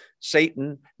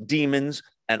 Satan, demons,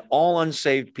 and all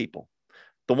unsaved people.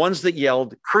 The ones that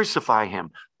yelled, crucify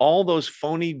him. All those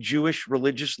phony Jewish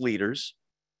religious leaders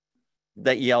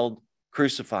that yelled,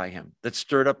 crucify him, that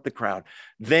stirred up the crowd.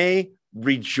 They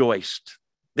rejoiced.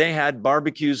 They had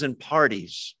barbecues and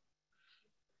parties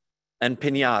and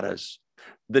piñatas.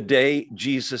 The day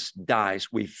Jesus dies,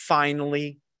 we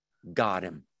finally got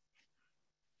him.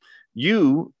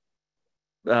 You,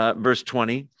 verse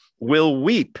 20, will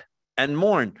weep and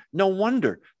mourn. No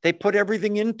wonder. They put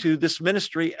everything into this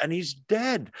ministry and he's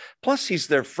dead. Plus, he's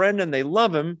their friend and they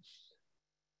love him.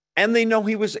 And they know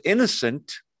he was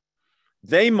innocent.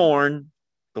 They mourn,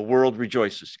 the world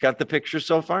rejoices. Got the picture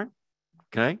so far?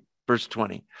 Okay, verse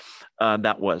 20.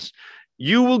 That was,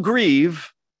 you will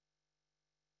grieve,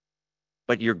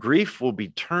 but your grief will be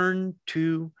turned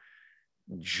to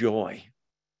joy.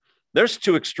 There's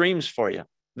two extremes for you.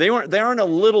 They aren't a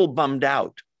little bummed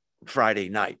out Friday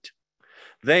night.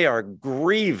 They are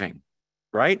grieving,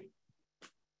 right?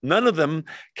 None of them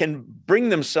can bring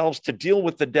themselves to deal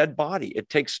with the dead body. It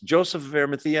takes Joseph of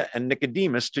Arimathea and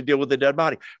Nicodemus to deal with the dead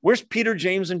body. Where's Peter,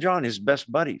 James, and John, his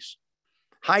best buddies?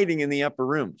 Hiding in the upper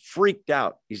room, freaked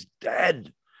out. He's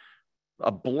dead.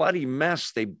 A bloody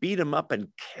mess. They beat him up and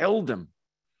killed him.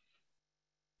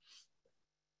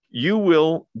 You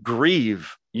will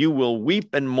grieve. You will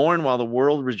weep and mourn while the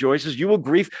world rejoices. You will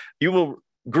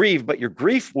grieve, but your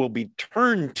grief will be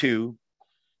turned to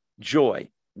joy.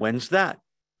 When's that?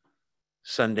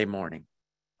 Sunday morning,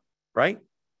 right?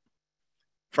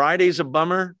 Friday's a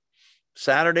bummer.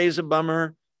 Saturday's a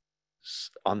bummer.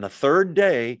 On the third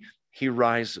day, he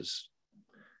rises.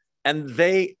 And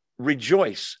they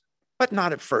rejoice, but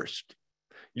not at first.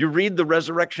 You read the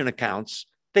resurrection accounts,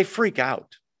 they freak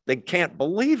out. They can't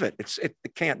believe it. It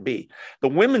can't be. The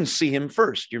women see him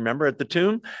first. You remember at the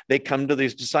tomb? They come to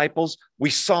these disciples. We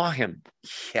saw him.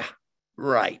 Yeah,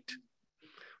 right.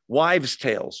 Wives'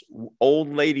 tales,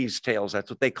 old ladies' tales. That's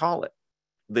what they call it,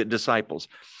 the disciples.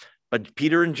 But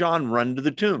Peter and John run to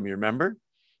the tomb, you remember?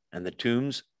 And the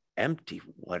tomb's empty.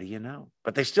 What do you know?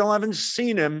 But they still haven't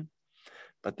seen him.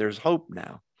 But there's hope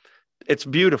now. It's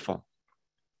beautiful.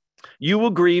 You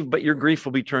will grieve, but your grief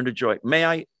will be turned to joy. May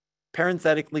I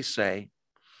parenthetically say,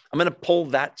 I'm going to pull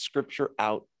that scripture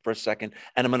out for a second,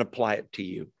 and I'm going to apply it to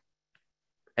you.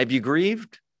 Have you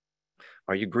grieved?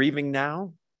 Are you grieving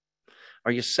now?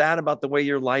 Are you sad about the way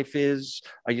your life is?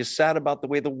 Are you sad about the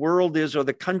way the world is, or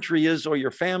the country is, or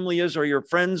your family is, or your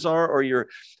friends are, or your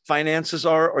finances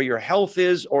are, or your health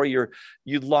is, or you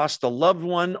lost a loved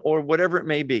one, or whatever it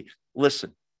may be?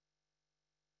 Listen,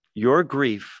 your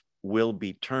grief will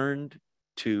be turned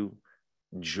to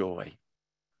joy.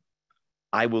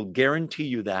 I will guarantee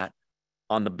you that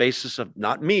on the basis of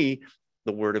not me,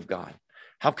 the word of God.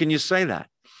 How can you say that?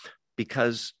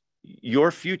 Because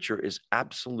your future is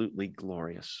absolutely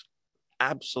glorious.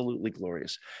 Absolutely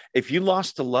glorious. If you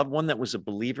lost a loved one that was a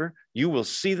believer, you will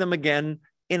see them again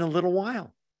in a little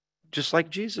while, just like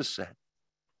Jesus said,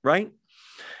 right?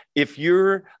 If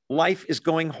your life is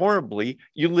going horribly,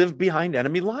 you live behind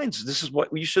enemy lines. This is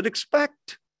what you should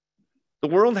expect. The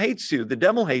world hates you. The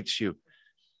devil hates you.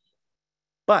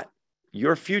 But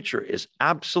your future is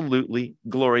absolutely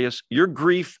glorious. Your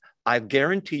grief, I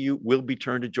guarantee you, will be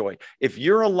turned to joy. If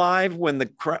you're alive when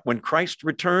Christ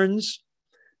returns,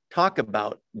 talk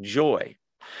about joy.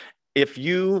 If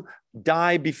you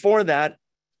die before that,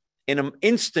 in an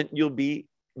instant, you'll be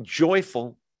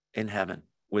joyful in heaven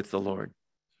with the Lord.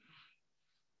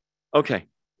 Okay.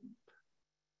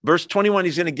 Verse 21,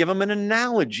 he's going to give them an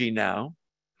analogy now.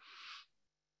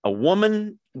 A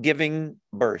woman giving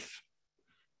birth.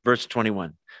 Verse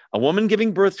 21, a woman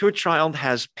giving birth to a child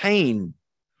has pain,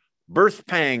 birth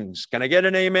pangs. Can I get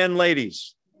an amen,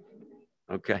 ladies?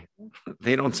 Okay.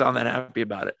 They don't sound that happy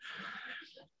about it.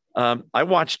 I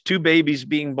watched 2 babies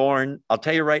being born. I'll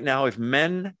tell you right now, if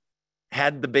men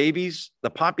had the babies,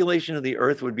 the population of the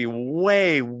earth would be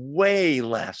way, way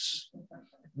less.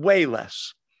 Way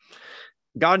less.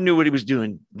 God knew what he was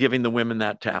doing, giving the women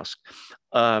that task.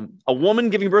 A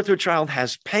woman giving birth to a child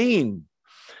has pain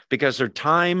because her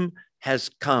time has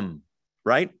come,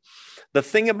 right? The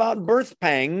thing about birth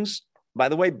pangs, by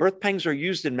the way, birth pangs are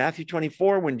used in Matthew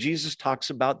 24 when Jesus talks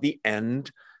about the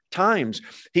end times.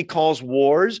 He calls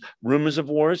wars, rumors of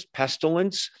wars,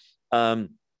 pestilence,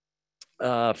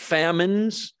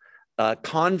 famines,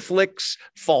 conflicts,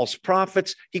 false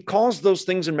prophets. He calls those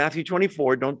things in Matthew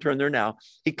 24, don't turn there now.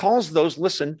 He calls those,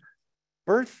 listen,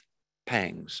 birth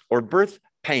pangs or birth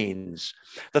pains.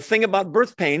 The thing about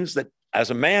birth pains that as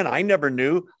a man, I never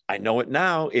knew, I know it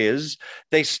now, is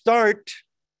they start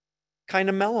kind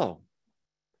of mellow.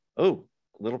 Oh,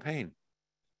 little pain.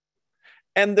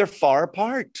 And they're far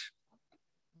apart.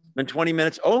 In 20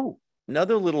 minutes, oh,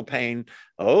 another little pain.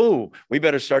 Oh, we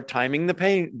better start timing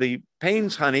the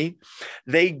pains, honey.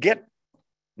 They get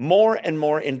more and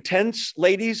more intense,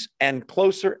 ladies, and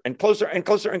closer and closer and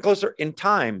closer and closer in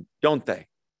time, don't they?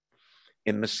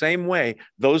 In the same way,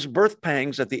 those birth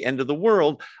pangs at the end of the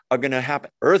world are going to happen.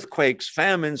 Earthquakes,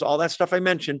 famines, all that stuff I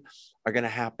mentioned are going to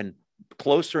happen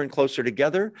closer and closer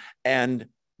together and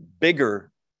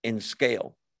bigger in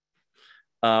scale.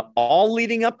 All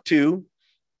leading up to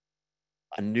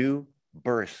a new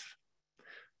birth.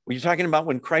 Were you talking about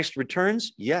when Christ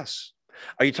returns? Yes.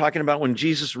 Are you talking about when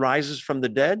Jesus rises from the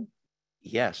dead?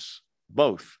 Yes,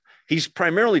 both. He's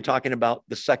primarily talking about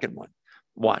the second one.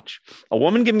 Watch. A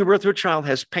woman giving birth to a child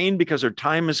has pain because her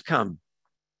time has come.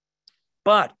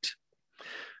 But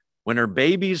when her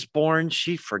baby's born,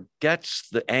 she forgets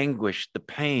the anguish, the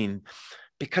pain,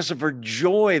 because of her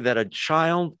joy that a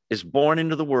child is born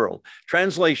into the world.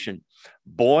 Translation,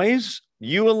 boys,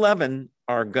 you 11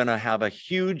 are going to have a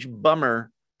huge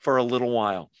bummer for a little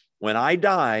while. When I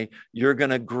die, you're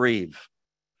going to grieve.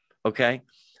 Okay?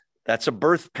 That's a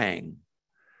birth pang.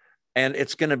 And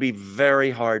it's going to be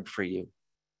very hard for you.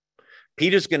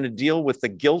 Peter's going to deal with the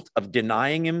guilt of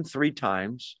denying him 3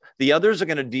 times. The others are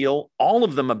going to deal, all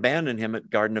of them abandon him at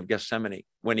Garden of Gethsemane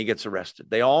when he gets arrested.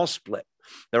 They all split.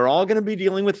 They're all going to be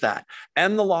dealing with that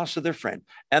and the loss of their friend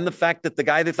and the fact that the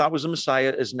guy they thought was a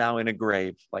Messiah is now in a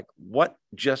grave. Like, what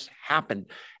just happened?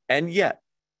 And yet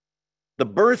the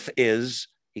birth is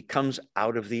he comes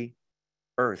out of the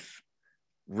earth,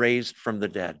 raised from the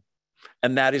dead.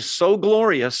 And that is so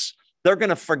glorious. They're going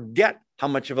to forget how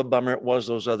much of a bummer it was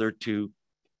those other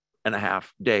 2.5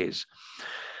 days.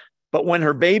 But when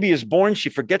her baby is born, she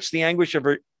forgets the anguish of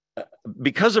her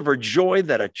because of her joy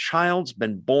that a child's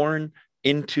been born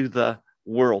into the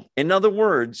world. In other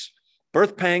words,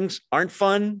 birth pangs aren't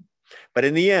fun, but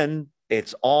in the end,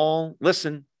 it's all,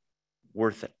 listen,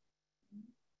 worth it,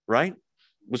 right?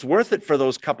 It was worth it for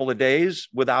those couple of days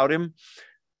without him,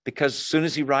 because as soon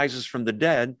as he rises from the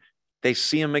dead, they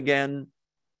see him again.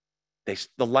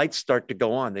 The lights start to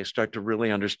go on. They start to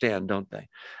really understand, don't they?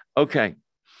 Okay.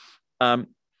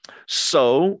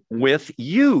 So with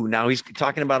you. Now he's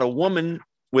talking about a woman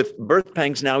with birth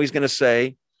pangs. Now he's going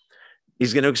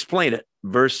to explain it.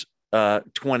 Verse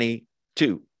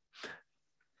 22.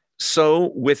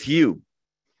 So with you.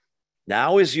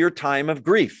 Now is your time of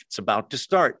grief. It's about to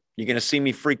start. You're going to see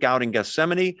me freak out in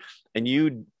Gethsemane, and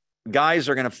you guys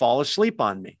are going to fall asleep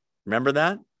on me. Remember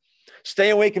that? Stay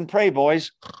awake and pray,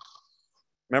 boys.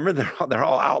 Remember, they're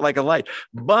all out like a light.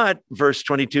 But verse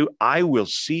 22, I will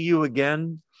see you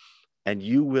again, and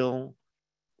you will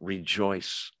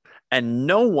rejoice. And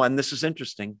no one, this is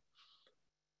interesting,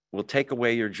 will take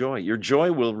away your joy. Your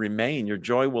joy will remain. Your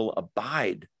joy will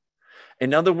abide.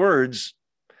 In other words,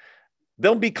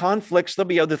 there'll be conflicts. There'll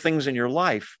be other things in your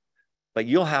life, but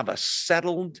you'll have a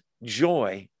settled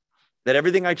joy that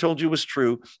everything I told you was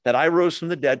true, that I rose from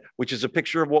the dead, which is a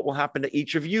picture of what will happen to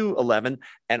each of you, 11,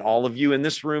 and all of you in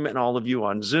this room and all of you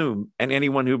on Zoom and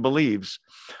anyone who believes.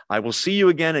 I will see you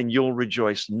again and you'll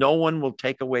rejoice. No one will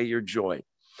take away your joy.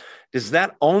 Does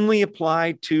that only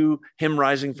apply to him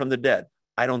rising from the dead?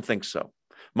 I don't think so.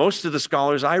 Most of the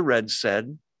scholars I read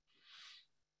said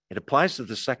it applies to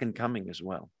the second coming as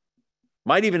well.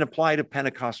 Might even apply to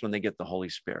Pentecost when they get the Holy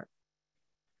Spirit.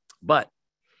 But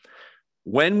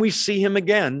when we see him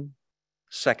again,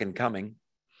 second coming,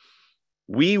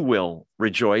 we will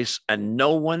rejoice and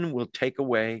no one will take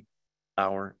away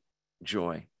our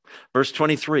joy. Verse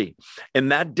 23, in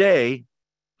that day,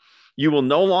 you will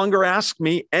no longer ask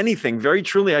me anything. Very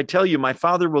truly, I tell you, my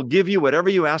Father will give you whatever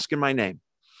you ask in my name.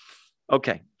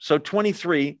 Okay, so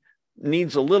 23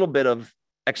 needs a little bit of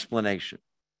explanation.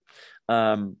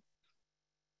 Let's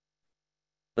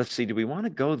see, do we want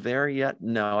to go there yet?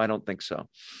 No, I don't think so.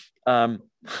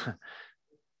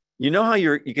 You know how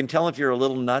you can tell if you're a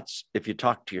little nuts if you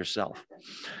talk to yourself.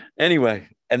 Anyway,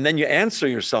 and then you answer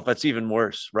yourself. That's even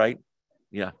worse, right?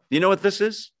 Yeah. You know what this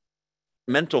is?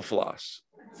 Mental floss.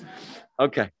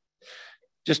 Okay.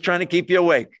 Just trying to keep you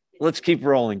awake. Let's keep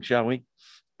rolling, shall we?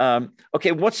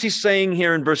 Okay. What's he saying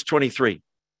here in verse 23?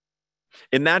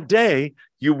 In that day,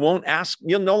 you'll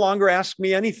no longer ask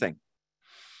me anything.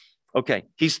 Okay.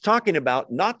 He's talking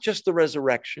about not just the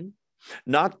resurrection,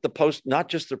 not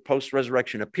just the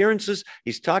post-resurrection appearances.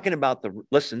 He's talking about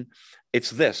it's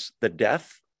the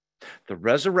death, the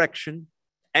resurrection,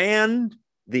 and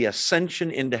the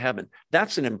ascension into heaven.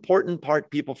 That's an important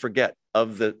part people forget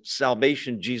of the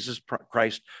salvation Jesus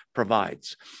Christ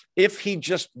provides. If he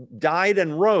just died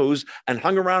and rose and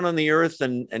hung around on the earth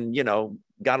and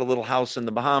got a little house in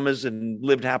the Bahamas and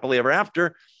lived happily ever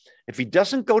after, if he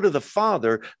doesn't go to the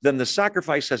Father, then the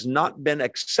sacrifice has not been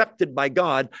accepted by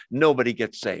God. Nobody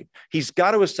gets saved. He's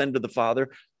got to ascend to the Father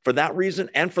for that reason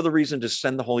and for the reason to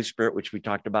send the Holy Spirit, which we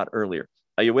talked about earlier.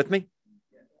 Are you with me?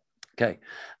 Okay.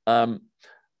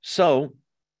 So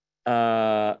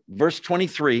verse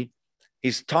 23,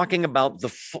 he's talking about the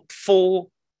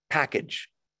full package.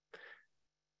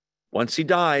 Once he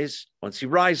dies, once he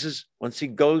rises, once he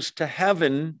goes to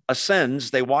heaven,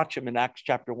 ascends, they watch him in Acts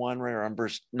chapter 1, right around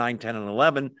verse 9, 10, and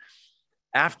 11.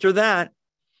 After that,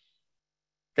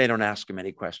 they don't ask him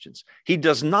any questions. He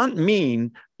does not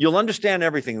mean you'll understand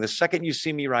everything the second you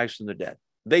see me rise from the dead.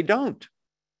 They don't,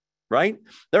 right?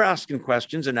 They're asking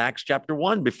questions in Acts chapter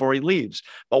 1 before he leaves.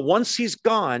 But once he's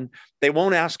gone, they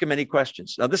won't ask him any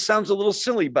questions. Now, this sounds a little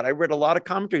silly, but I read a lot of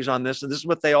commentaries on this, and this is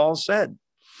what they all said.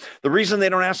 The reason they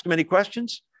don't ask him any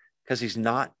questions, because he's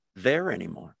not there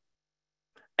anymore.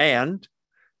 And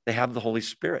they have the Holy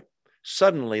Spirit.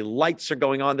 Suddenly, lights are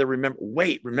going on. They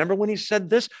remember when he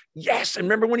said this? Yes. And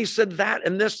remember when he said that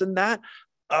and this and that?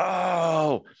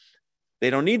 Oh, they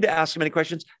don't need to ask him any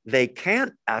questions. They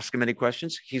can't ask him any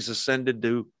questions. He's ascended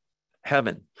to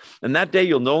heaven. And that day,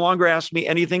 you'll no longer ask me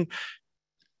anything.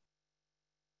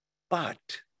 But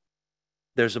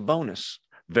there's a bonus.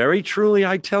 Very truly,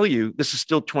 I tell you, this is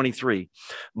still 23.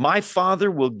 My Father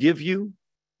will give you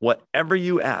whatever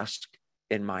you ask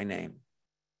in my name.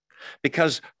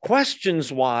 Because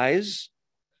questions-wise,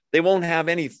 they won't have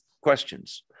any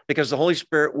questions because the Holy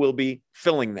Spirit will be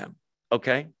filling them,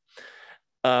 okay?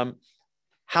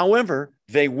 However,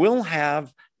 they will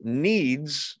have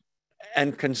needs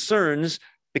and concerns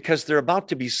because they're about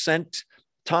to be sent.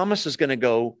 Thomas is going to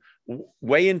go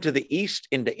way into the east,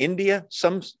 into India.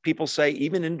 Some people say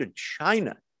even into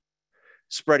China,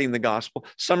 spreading the gospel.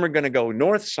 Some are going to go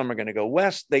north. Some are going to go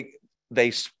west.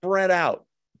 They spread out.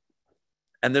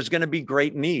 And there's going to be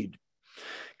great need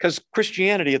because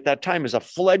Christianity at that time is a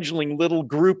fledgling little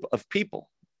group of people.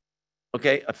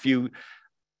 Okay, a few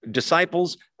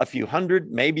disciples, a few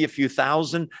hundred, maybe a few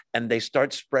thousand, and they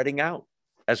start spreading out.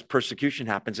 As persecution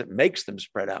happens, it makes them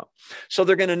spread out. So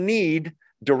they're going to need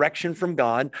direction from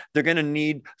God. They're going to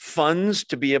need funds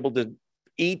to be able to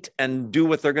eat and do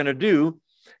what they're going to do.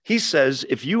 He says,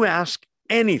 if you ask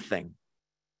anything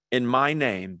in my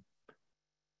name,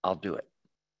 I'll do it.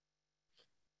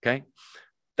 Okay.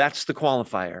 That's the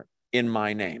qualifier, in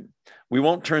my name. We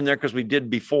won't turn there because we did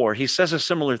before. He says a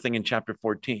similar thing in chapter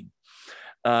 14.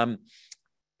 The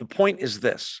point is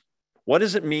this. What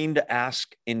does it mean to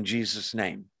ask in Jesus'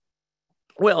 name?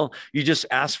 Well, you just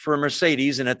ask for a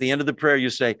Mercedes, and at the end of the prayer, you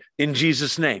say, in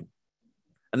Jesus' name.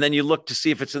 And then you look to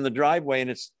see if it's in the driveway and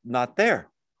it's not there.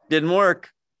 Didn't work.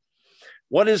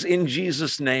 What does in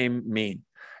Jesus' name mean?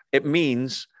 It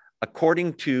means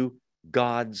according to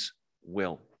God's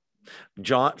will.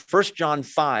 1 John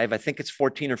 5, I think it's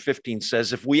 14 or 15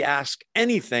 says, if we ask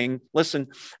anything, listen,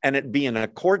 and it be in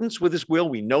accordance with his will,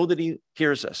 we know that he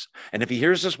hears us. And if he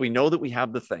hears us, we know that we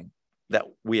have the thing that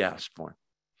we asked for.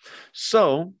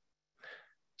 So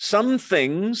some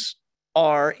things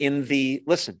are in the,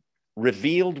 listen,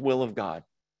 revealed will of God.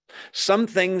 Some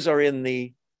things are in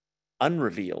the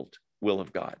unrevealed will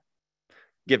of God.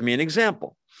 Give me an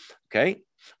example. Okay.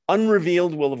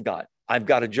 Unrevealed will of God. I've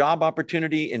got a job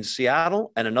opportunity in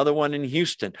Seattle and another one in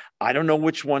Houston. I don't know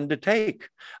which one to take.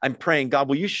 I'm praying, God,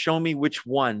 will you show me which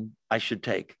one I should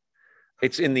take?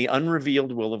 It's in the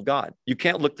unrevealed will of God. You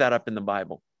can't look that up in the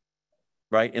Bible,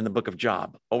 right? In the book of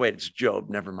Job. Oh, wait, it's Job.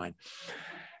 Never mind.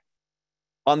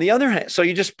 On the other hand, so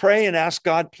you just pray and ask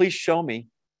God, please show me.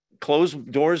 Close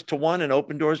doors to one and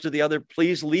open doors to the other.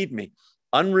 Please lead me.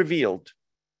 Unrevealed.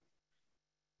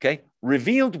 Okay.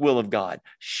 Revealed will of God.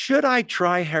 Should I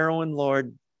try heroin,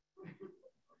 Lord?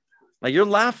 Now you're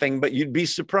laughing, but you'd be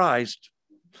surprised.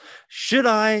 Should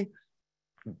I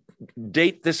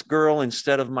date this girl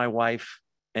instead of my wife?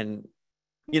 And,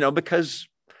 because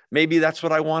maybe that's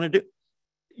what I want to do.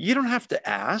 You don't have to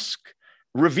ask.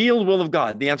 Revealed will of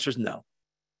God. The answer is no.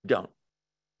 Don't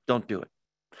do it.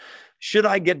 Should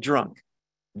I get drunk?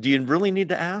 Do you really need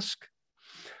to ask?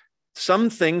 Some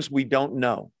things we don't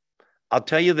know. I'll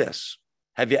tell you this.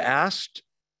 Have you asked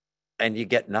and you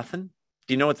get nothing?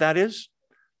 Do you know what that is?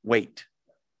 Wait.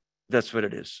 That's what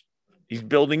it is. He's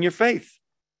building your faith.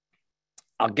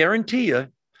 I'll guarantee you,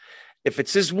 if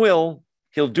it's his will,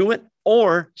 he'll do it,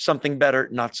 or something better,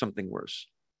 not something worse.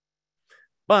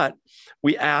 But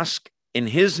we ask in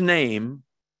his name.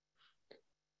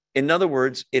 In other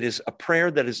words, it is a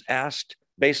prayer that is asked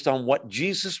based on what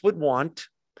Jesus would want.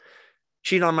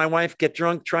 Cheat on my wife, get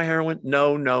drunk, try heroin.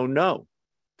 No.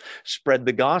 Spread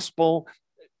the gospel,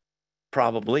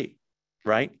 probably,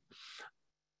 right?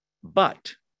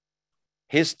 But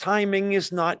his timing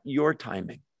is not your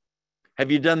timing.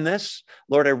 Have you done this?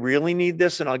 Lord, I really need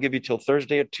this, and I'll give you till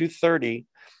Thursday at 2:30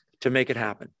 to make it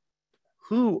happen.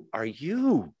 Who are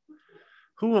you?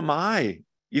 Who am I?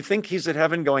 You think he's at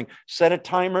heaven going, set a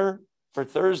timer for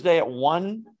Thursday at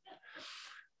 1?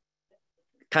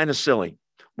 Kind of silly.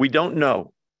 We don't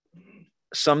know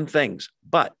some things,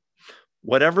 but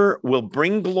whatever will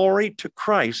bring glory to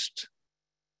Christ,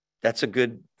 that's a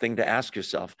good thing to ask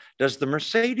yourself. Does the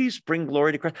Mercedes bring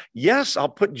glory to Christ? Yes, I'll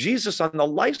put Jesus on the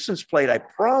license plate, I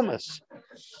promise.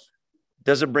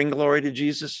 Does it bring glory to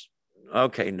Jesus?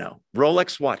 Okay, no.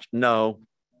 Rolex watch? No.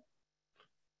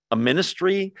 A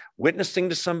ministry, witnessing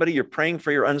to somebody, you're praying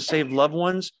for your unsaved loved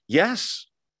ones? Yes,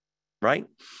 right?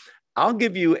 I'll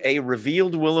give you a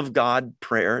revealed will of God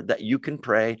prayer that you can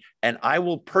pray, and I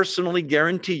will personally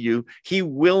guarantee you he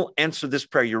will answer this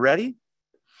prayer. You ready?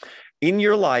 In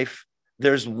your life,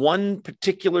 there's one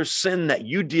particular sin that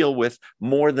you deal with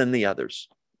more than the others.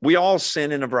 We all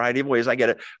sin in a variety of ways, I get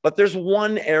it. But there's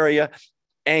one area,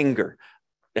 anger,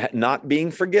 not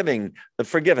being forgiving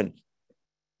to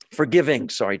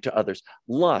others,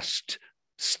 lust,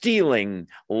 stealing,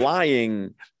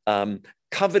 lying,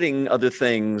 coveting other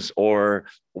things, or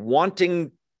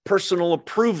wanting personal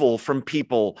approval from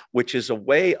people, which is a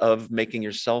way of making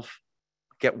yourself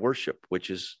get worship, which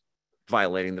is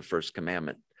violating the first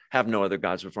commandment. Have no other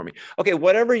gods before me. Okay,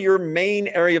 whatever your main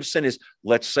area of sin is,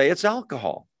 let's say it's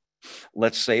alcohol.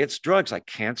 Let's say it's drugs. I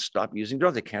can't stop using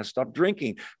drugs. I can't stop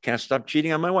drinking. Can't stop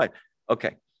cheating on my wife.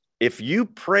 Okay, if you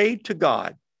pray to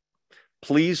God,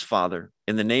 please, Father,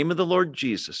 in the name of the Lord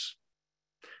Jesus,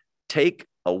 take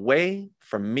away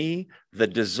from me the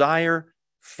desire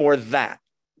for that.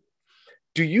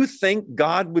 Do you think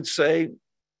God would say,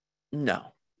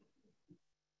 no?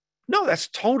 No, that's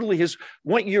totally his.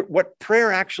 What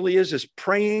prayer actually is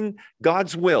praying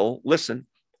God's will, listen,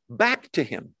 back to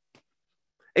him.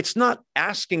 It's not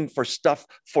asking for stuff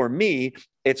for me.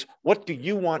 It's, what do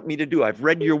you want me to do? I've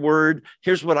read your word.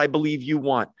 Here's what I believe you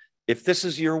want. If this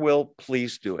is your will,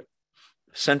 please do it.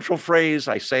 Central phrase,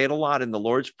 I say it a lot in the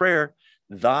Lord's Prayer,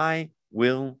 thy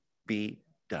will be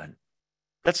done.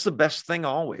 That's the best thing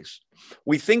always.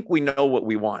 We think we know what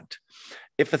we want.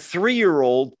 If a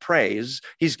 3-year-old prays,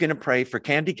 he's going to pray for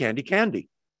candy, candy, candy.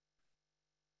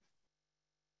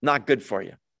 Not good for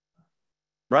you,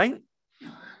 right?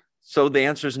 So the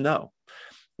answer is no.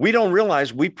 We don't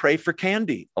realize we pray for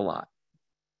candy a lot,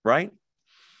 right?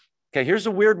 Okay, here's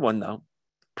a weird one, though.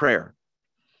 Prayer.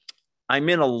 I'm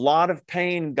in a lot of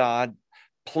pain, God.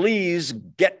 Please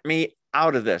get me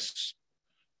out of this.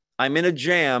 I'm in a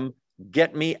jam.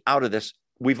 Get me out of this.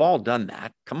 We've all done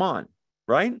that. Come on,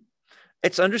 right?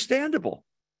 It's understandable.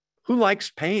 Who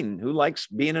likes pain? Who likes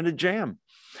being in a jam?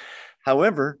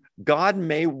 However, God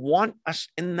may want us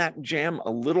in that jam a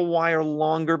little while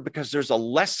longer because there's a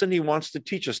lesson he wants to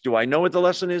teach us. Do I know what the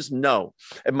lesson is? No.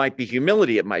 It might be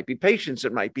humility. It might be patience.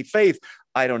 It might be faith.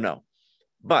 I don't know.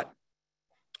 But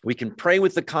we can pray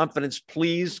with the confidence,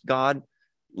 please, God,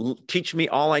 teach me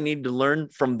all I need to learn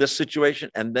from this situation.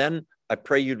 And then I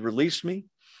pray you'd release me.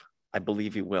 I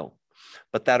believe you will.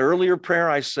 But that earlier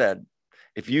prayer I said,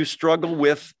 if you struggle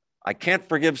with, I can't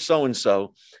forgive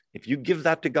so-and-so, if you give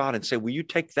that to God and say, will you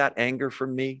take that anger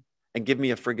from me and give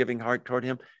me a forgiving heart toward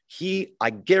him? I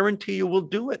guarantee you will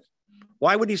do it.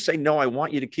 Why would he say, no, I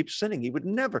want you to keep sinning? He would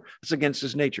never. It's against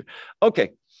his nature.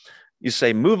 Okay. You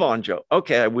say, move on, Joe.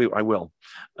 Okay, I will.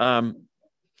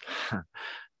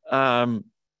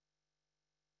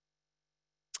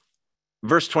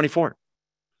 Verse 24.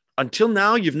 Until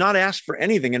now, you've not asked for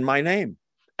anything in my name.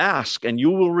 Ask and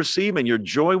you will receive and your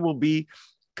joy will be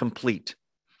complete.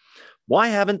 Why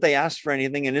haven't they asked for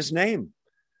anything in his name?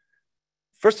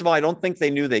 First of all, I don't think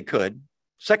they knew they could.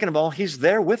 Second of all, he's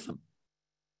there with them.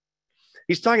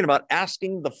 He's talking about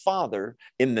asking the Father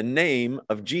in the name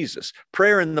of Jesus.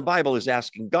 Prayer in the Bible is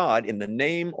asking God in the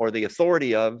name or the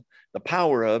authority of, the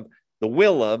power of, the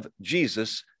will of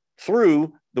Jesus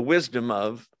through the wisdom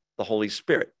of the Holy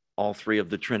Spirit, all three of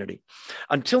the Trinity.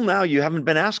 Until now, you haven't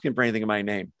been asking for anything in my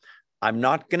name. I'm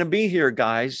not going to be here,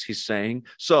 guys, he's saying.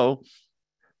 So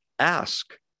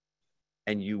ask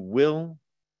and you will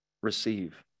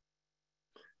receive.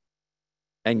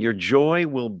 And your joy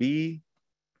will be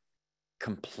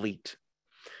complete.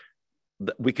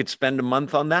 We could spend a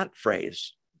month on that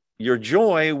phrase. Your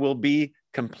joy will be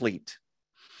complete.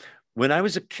 When I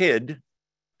was a kid,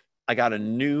 I got a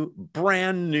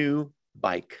brand new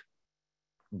bike,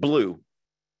 blue,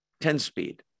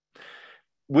 10-speed.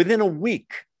 Within a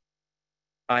week,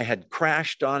 I had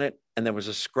crashed on it and there was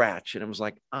a scratch and it was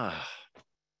like,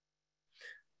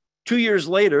 2 years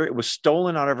later, it was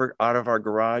stolen out of our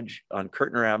garage on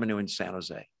Kirtner Avenue in San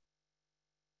Jose.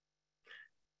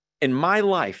 In my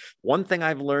life, one thing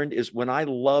I've learned is when I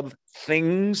love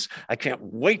things, I can't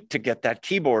wait to get that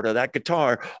keyboard or that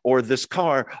guitar or this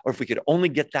car, or if we could only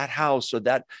get that house or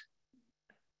that.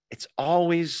 It's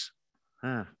always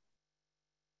not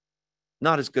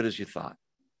as good as you thought.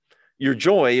 Your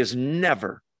joy is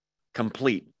never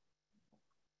complete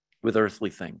with earthly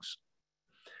things.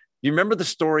 You remember the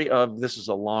story of, this is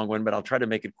a long one, but I'll try to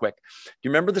make it quick. Do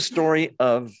you remember the story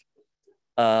of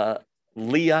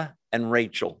Leah and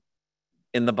Rachel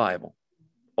in the Bible?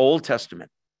 Old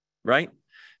Testament, right?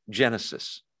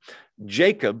 Genesis.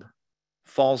 Jacob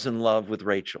falls in love with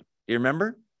Rachel. Do you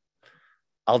remember?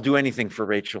 I'll do anything for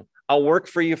Rachel. I'll work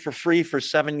for you for free for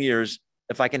 7 years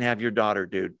if I can have your daughter,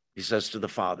 dude, he says to the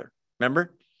father.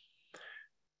 Remember?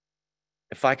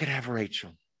 If I could have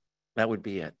Rachel, that would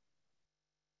be it.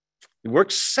 He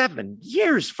worked 7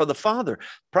 years for the father.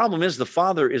 Problem is, the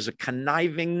father is a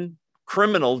conniving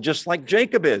criminal, just like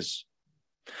Jacob is.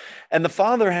 And the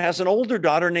father has an older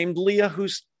daughter named Leah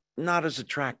who's not as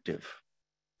attractive.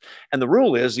 And the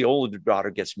rule is the older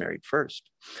daughter gets married first.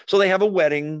 So they have a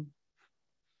wedding,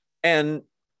 and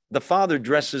the father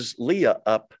dresses Leah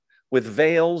up with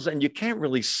veils, and you can't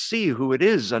really see who it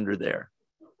is under there.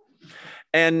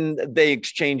 And they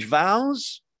exchange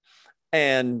vows,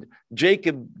 and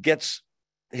Jacob gets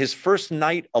his first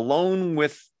night alone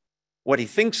with what he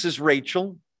thinks is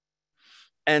Rachel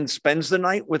and spends the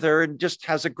night with her and just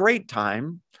has a great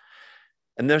time.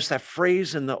 And there's that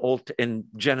phrase in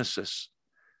Genesis,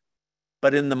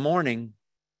 but in the morning,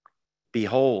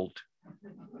 behold,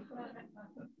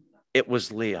 it was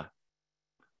Leah.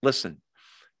 Listen,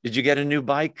 did you get a new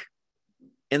bike?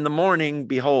 In the morning,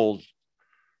 behold,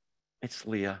 it's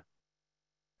Leah.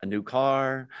 A new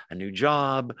car, a new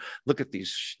job. Look at the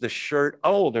shirt.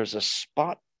 Oh, there's a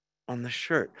spot on the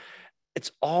shirt.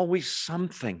 It's always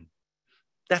something.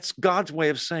 That's God's way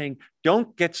of saying,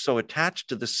 don't get so attached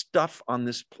to the stuff on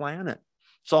this planet.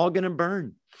 It's all going to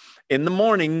burn. In the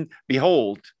morning,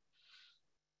 behold,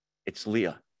 it's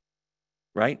Leah,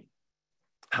 right?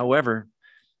 However,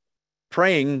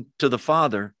 praying to the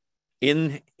Father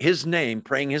in his name,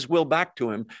 praying his will back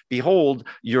to him, behold,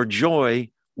 your joy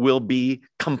will be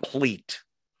complete.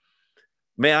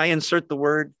 May I insert the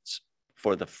words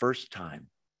for the first time?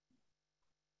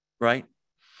 Right?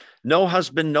 No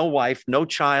husband, no wife, no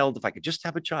child. If I could just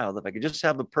have a child, if I could just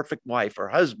have a perfect wife or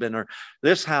husband or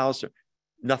this house,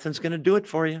 nothing's going to do it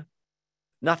for you.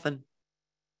 Nothing.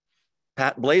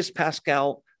 Blaise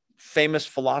Pascal, famous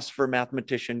philosopher,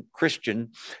 mathematician,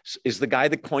 Christian, is the guy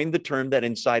that coined the term that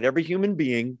inside every human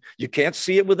being, you can't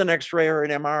see it with an X-ray or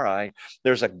an MRI,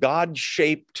 there's a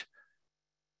God-shaped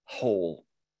hole,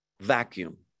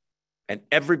 vacuum, and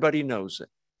everybody knows it.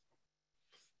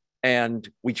 And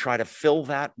we try to fill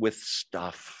that with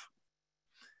stuff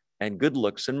and good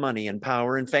looks and money and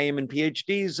power and fame and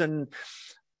PhDs and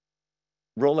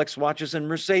Rolex watches and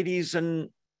Mercedes, and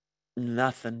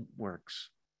nothing works.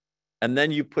 And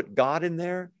then you put God in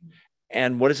there,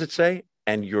 and what does it say?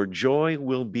 And your joy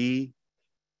will be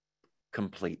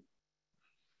complete.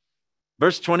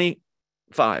 Verse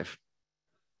 25.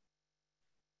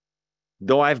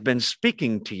 Though I've been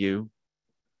speaking to you,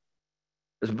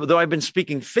 though I've been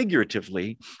speaking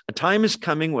figuratively, a time is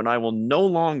coming when I will no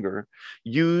longer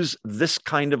use this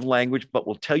kind of language, but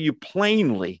will tell you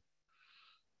plainly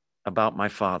about my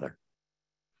Father.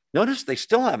 Notice they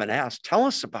still haven't asked, tell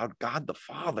us about God the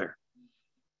Father.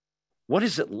 What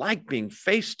is it like being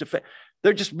face to face?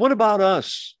 They're just, what about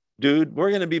us, dude? We're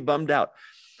going to be bummed out.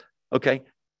 Okay.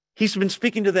 He's been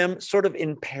speaking to them sort of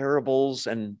in parables,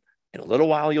 and in a little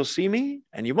while, you'll see me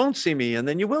and you won't see me, and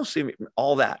then you will see me,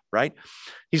 all that, right?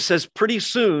 He says, pretty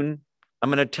soon, I'm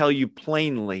going to tell you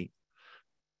plainly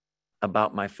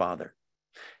about my Father.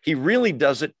 He really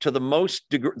does it to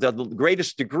the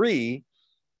greatest degree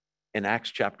in Acts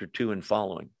chapter 2 and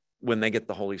following, when they get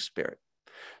the Holy Spirit.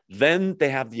 Then they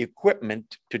have the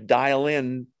equipment to dial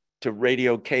in to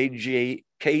radio KGOD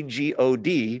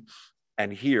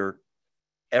and hear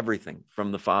everything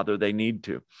from the Father they need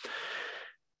to.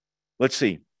 Let's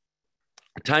see.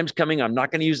 A time's coming. I'm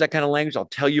not going to use that kind of language. I'll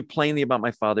tell you plainly about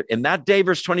my Father. In that day,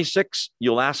 verse 26,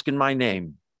 you'll ask in my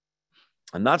name.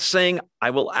 I'm not saying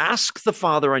I will ask the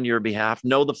Father on your behalf.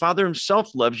 No, the Father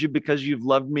himself loves you because you've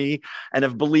loved me and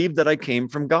have believed that I came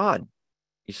from God.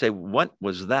 You say, what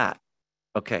was that?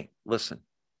 Okay, listen.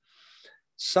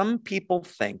 Some people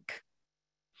think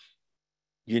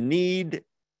you need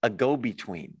a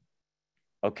go-between.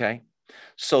 Okay?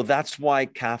 So that's why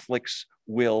Catholics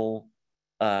will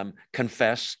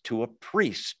confess to a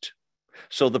priest.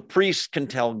 So the priest can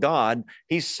tell God,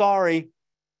 he's sorry.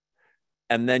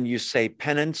 And then you say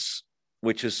penance,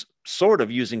 which is sort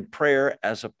of using prayer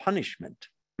as a punishment,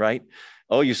 right?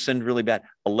 Oh, you sinned really bad.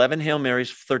 11 Hail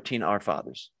Marys, 13 Our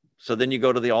Fathers. So then you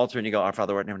go to the altar and you go, Our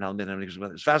Father, art in heaven,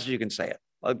 as fast as you can say it.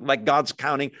 Like God's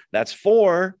counting, that's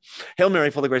 4. Hail Mary,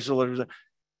 full of grace, the Lord is with you.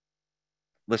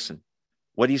 Listen,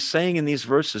 what he's saying in these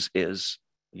verses is,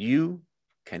 you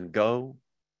can go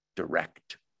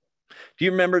direct. Do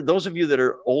you remember, those of you that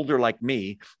are older like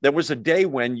me, there was a day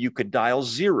when you could dial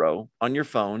 0 on your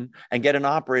phone and get an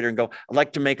operator and go, I'd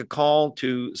like to make a call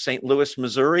to St. Louis,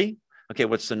 Missouri. Okay,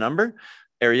 what's the number?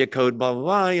 Area code, blah,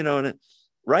 blah, blah,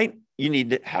 right? You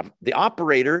need to have, the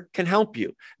operator can help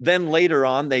you. Then later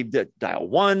on, they dial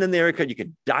 1 in the area code. You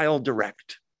can dial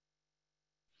direct.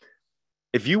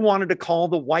 If you wanted to call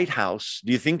the White House,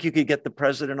 do you think you could get the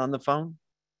president on the phone?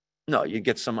 No, you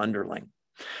get some underling.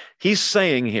 He's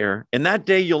saying here, in that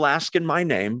day, you'll ask in my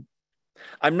name.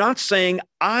 I'm not saying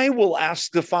I will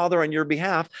ask the Father on your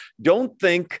behalf. Don't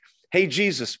think, hey,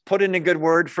 Jesus, put in a good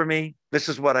word for me. This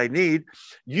is what I need.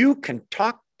 You can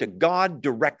talk to God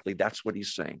directly. That's what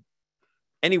he's saying.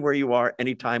 Anywhere you are,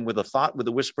 anytime, with a thought, with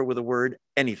a whisper, with a word,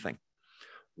 anything.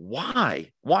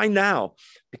 Why? Why now?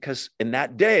 Because in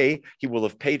that day, he will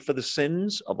have paid for the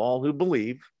sins of all who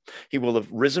believe. He will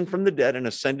have risen from the dead and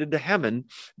ascended to heaven.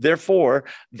 Therefore,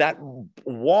 that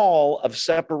wall of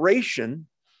separation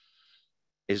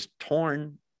is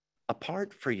torn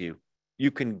apart for you.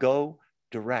 You can go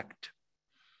direct.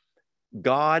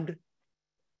 God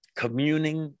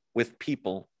communing with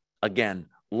people again,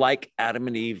 like Adam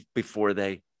and Eve before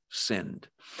they sinned.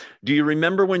 Do you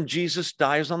remember when Jesus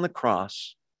dies on the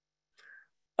cross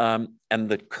and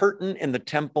the curtain in the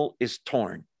temple is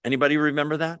torn? Anybody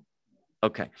remember that?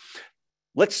 Okay.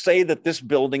 Let's say that this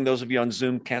building, those of you on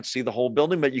Zoom can't see the whole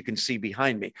building, but you can see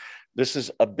behind me. This is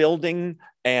a building,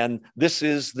 and this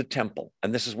is the temple,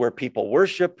 and this is where people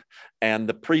worship, and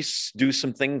the priests do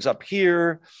some things up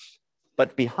here.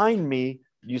 But behind me,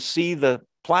 you see the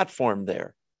platform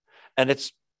there, and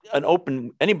it's an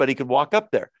open, anybody could walk up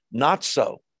there. Not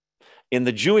so. In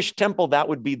the Jewish temple, that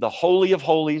would be the Holy of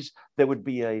Holies. There would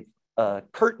be a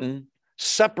curtain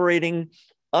separating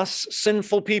us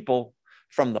sinful people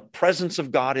from the presence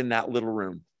of God in that little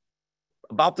room,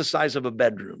 about the size of a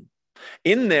bedroom.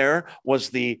 In there was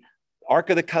the Ark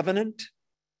of the Covenant.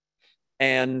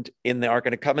 And in the Ark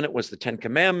of the Covenant was the 10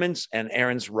 Commandments and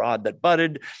Aaron's rod that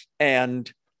budded.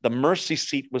 And the mercy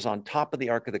seat was on top of the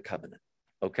Ark of the Covenant.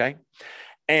 Okay.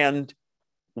 And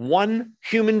one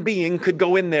human being could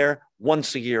go in there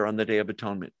once a year on the Day of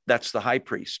Atonement. That's the high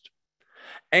priest.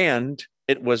 And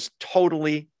it was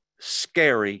totally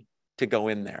scary to go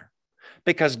in there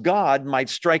because God might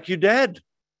strike you dead.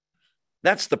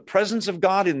 That's the presence of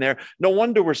God in there. No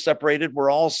wonder we're separated.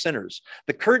 We're all sinners.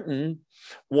 The curtain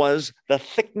was the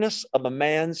thickness of a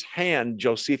man's hand,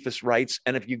 Josephus writes.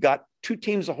 And if you got two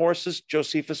teams of horses,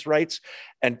 Josephus writes,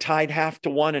 and tied half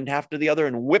to one and half to the other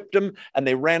and whipped them and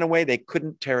they ran away, they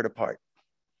couldn't tear it apart.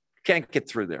 Can't get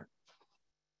through there.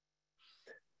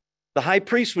 The high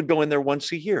priest would go in there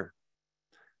once a year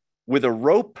with a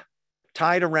rope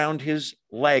tied around his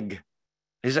leg,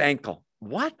 his ankle.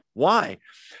 What? Why?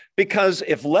 Because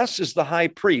if Les is the high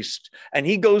priest and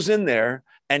he goes in there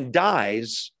and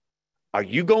dies, are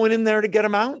you going in there to get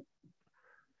him out?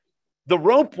 The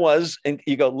rope was, and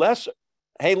you go, Les,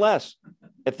 hey, Les,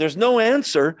 if there's no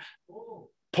answer,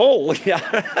 pull.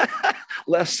 Yeah.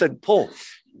 Les said, pull.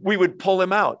 We would pull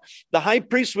him out. The high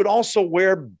priest would also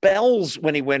wear bells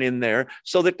when he went in there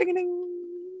so that ding-a-ling,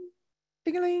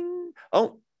 ding-a-ling.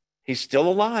 Oh, he's still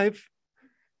alive.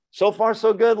 So far,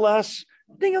 so good, Les.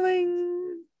 Ding-a-ling.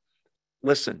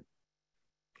 Listen,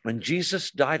 when Jesus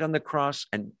died on the cross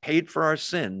and paid for our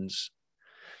sins,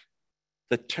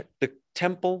 the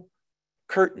temple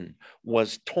curtain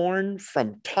was torn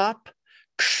from top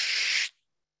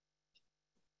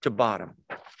to bottom.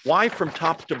 Why from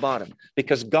top to bottom?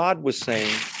 Because God was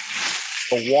saying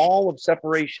the wall of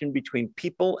separation between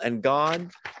people and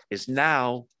God is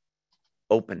now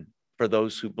open for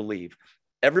those who believe.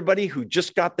 Everybody who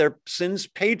just got their sins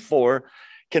paid for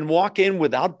can walk in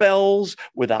without bells,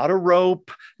 without a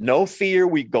rope, no fear.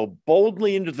 We go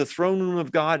boldly into the throne room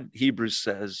of God, Hebrews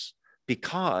says,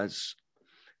 because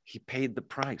he paid the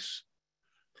price.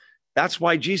 That's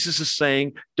why Jesus is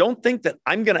saying, don't think that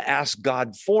I'm going to ask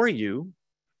God for you.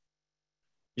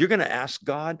 You're going to ask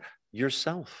God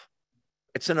yourself.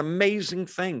 It's an amazing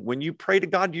thing. When you pray to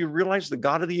God, you realize the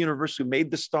God of the universe who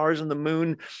made the stars and the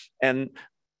moon and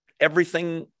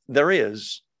everything there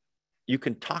is, you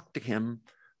can talk to him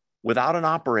without an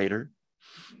operator,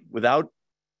 without,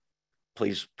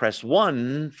 please press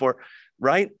 1 for,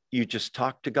 right? You just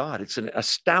talk to God. It's an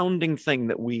astounding thing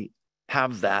that we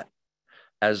have that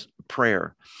as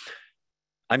prayer.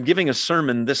 I'm giving a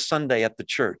sermon this Sunday at the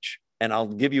church, and I'll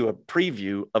give you a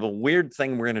preview of a weird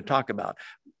thing we're going to talk about.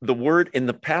 The word in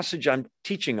the passage I'm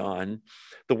teaching on,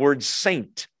 the word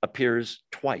saint appears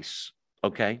twice,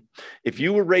 okay? If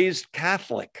you were raised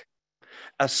Catholic,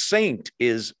 a saint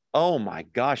is, oh my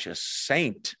gosh, a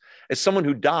saint is someone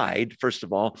who died, first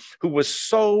of all, who was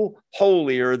so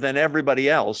holier than everybody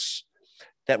else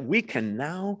that we can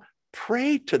now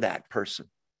pray to that person.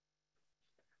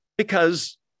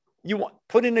 Because you want,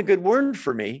 put in a good word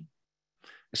for me,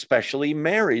 especially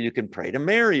Mary. You can pray to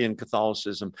Mary in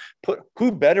Catholicism.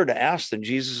 Who better to ask than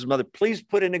Jesus' mother? Please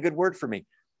put in a good word for me.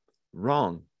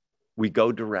 Wrong. We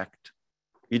go direct.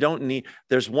 You don't need,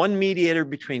 there's one mediator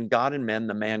between God and men,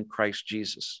 the man Christ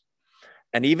Jesus.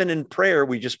 And even in prayer,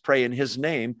 we just pray in his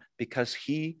name because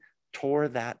he tore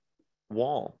that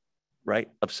wall, right,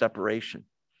 of separation.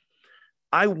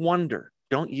 I wonder,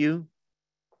 don't you,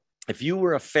 if you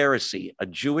were a Pharisee, a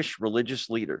Jewish religious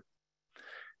leader,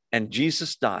 and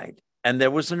Jesus died, and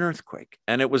there was an earthquake,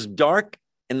 and it was dark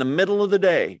in the middle of the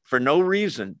day for no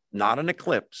reason, not an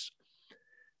eclipse.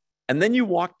 And then you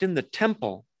walked in the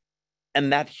temple,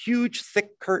 and that huge,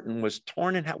 thick curtain was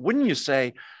torn in half. Wouldn't you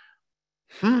say,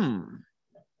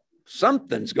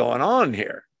 something's going on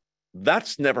here?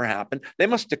 That's never happened. They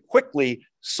must have quickly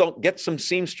get some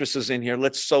seamstresses in here.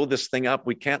 Let's sew this thing up.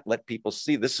 We can't let people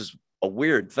see. This is a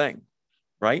weird thing,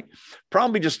 right?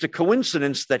 Probably just a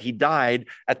coincidence that he died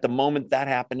at the moment that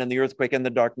happened and the earthquake and the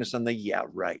darkness and the, yeah,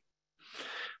 right.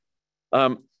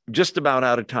 Just about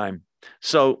out of time.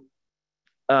 So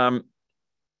I'm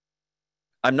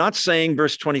not saying,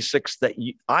 verse 26, that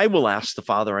I will ask the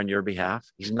Father on your behalf.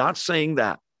 He's not saying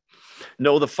that.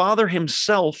 No, the Father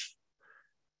himself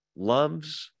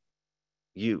loves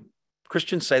you.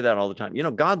 Christians say that all the time. You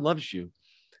know, God loves you.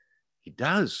 He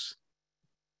does.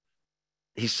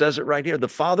 He says it right here. The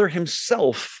Father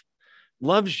himself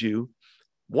loves you.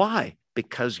 Why?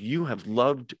 Because you have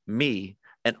loved me,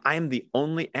 and I'm the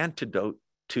only antidote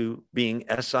to being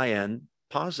SIN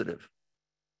positive.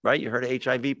 right? You heard of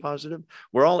HIV positive?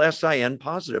 We're all SIN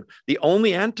positive. The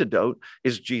only antidote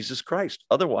is Jesus Christ.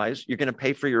 Otherwise, you're going to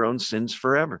pay for your own sins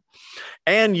forever.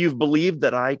 And you've believed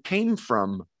that I came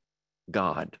from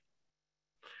God.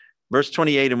 Verse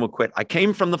 28, and we'll quit. I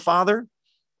came from the Father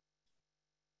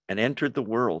and entered the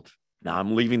world. Now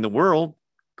I'm leaving the world,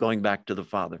 going back to the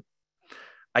Father.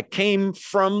 I came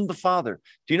from the Father.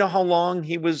 Do you know how long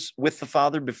he was with the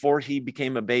Father before he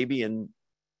became a baby in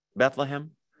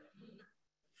Bethlehem?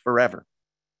 Forever.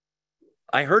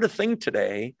 I heard a thing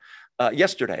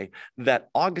yesterday, that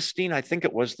Augustine, I think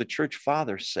it was the church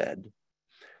father, said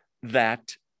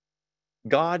that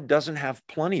God doesn't have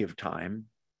plenty of time.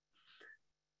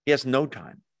 He has no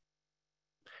time.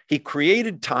 He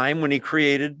created time when he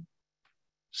created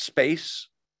space,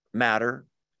 matter,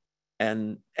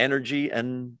 and energy,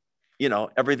 and,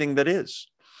 everything that is.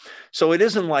 So it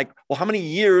isn't like, well, how many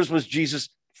years was Jesus?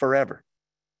 Forever.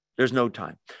 There's no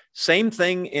time. Same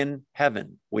thing in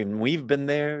heaven. When we've been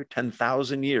there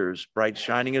 10,000 years, bright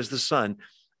shining as the sun,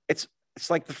 it's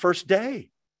like the first day.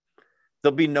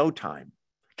 There'll be no time.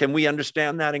 Can we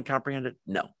understand that and comprehend it?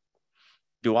 No.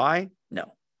 Do I?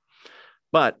 No.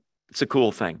 But it's a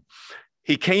cool thing.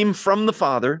 He came from the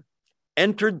Father,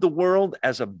 entered the world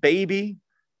as a baby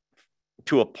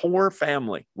to a poor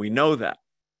family. We know that.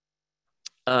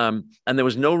 And there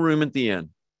was no room at the inn.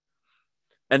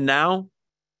 And now,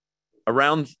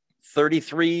 around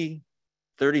 33,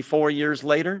 34 years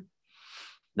later,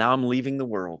 now I'm leaving the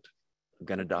world. I'm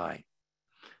going to die.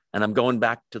 And I'm going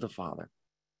back to the Father.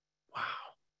 Wow.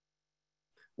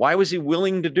 Why was he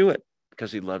willing to do it?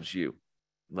 Because he loves you,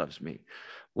 loves me.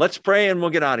 Let's pray and we'll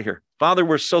get out of here. Father,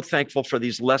 we're so thankful for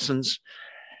these lessons.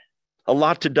 A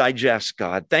lot to digest,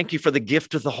 God. Thank you for the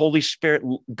gift of the Holy Spirit,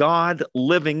 God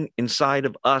living inside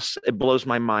of us. It blows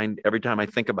my mind every time I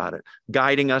think about it.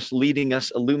 Guiding us, leading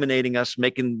us, illuminating us,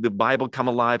 making the Bible come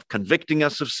alive, convicting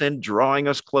us of sin, drawing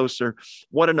us closer.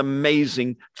 What an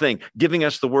amazing thing. Giving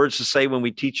us the words to say when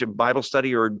we teach a Bible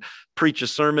study or preach a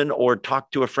sermon or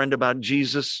talk to a friend about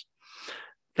Jesus.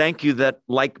 Thank you that,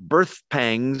 like birth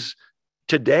pangs,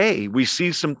 today we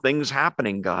see some things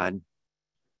happening, God.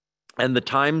 And the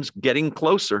time's getting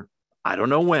closer. I don't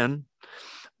know when,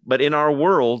 but in our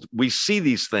world, we see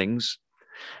these things.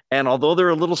 And although they're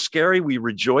a little scary, we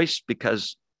rejoice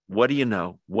because what do you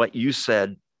know? What you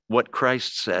said, what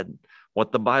Christ said,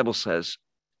 what the Bible says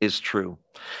is true.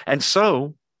 And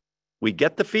so we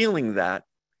get the feeling that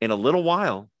in a little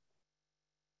while,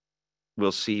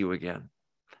 we'll see you again.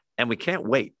 And we can't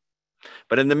wait.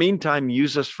 But in the meantime,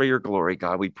 use us for your glory,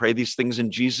 God. We pray these things in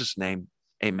Jesus' name.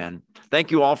 Amen. Thank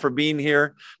you all for being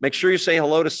here. Make sure you say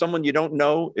hello to someone you don't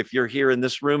know if you're here in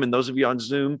this room, and those of you on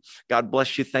Zoom, God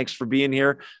bless you. Thanks for being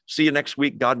here. See you next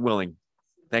week, God willing.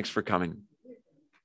 Thanks for coming.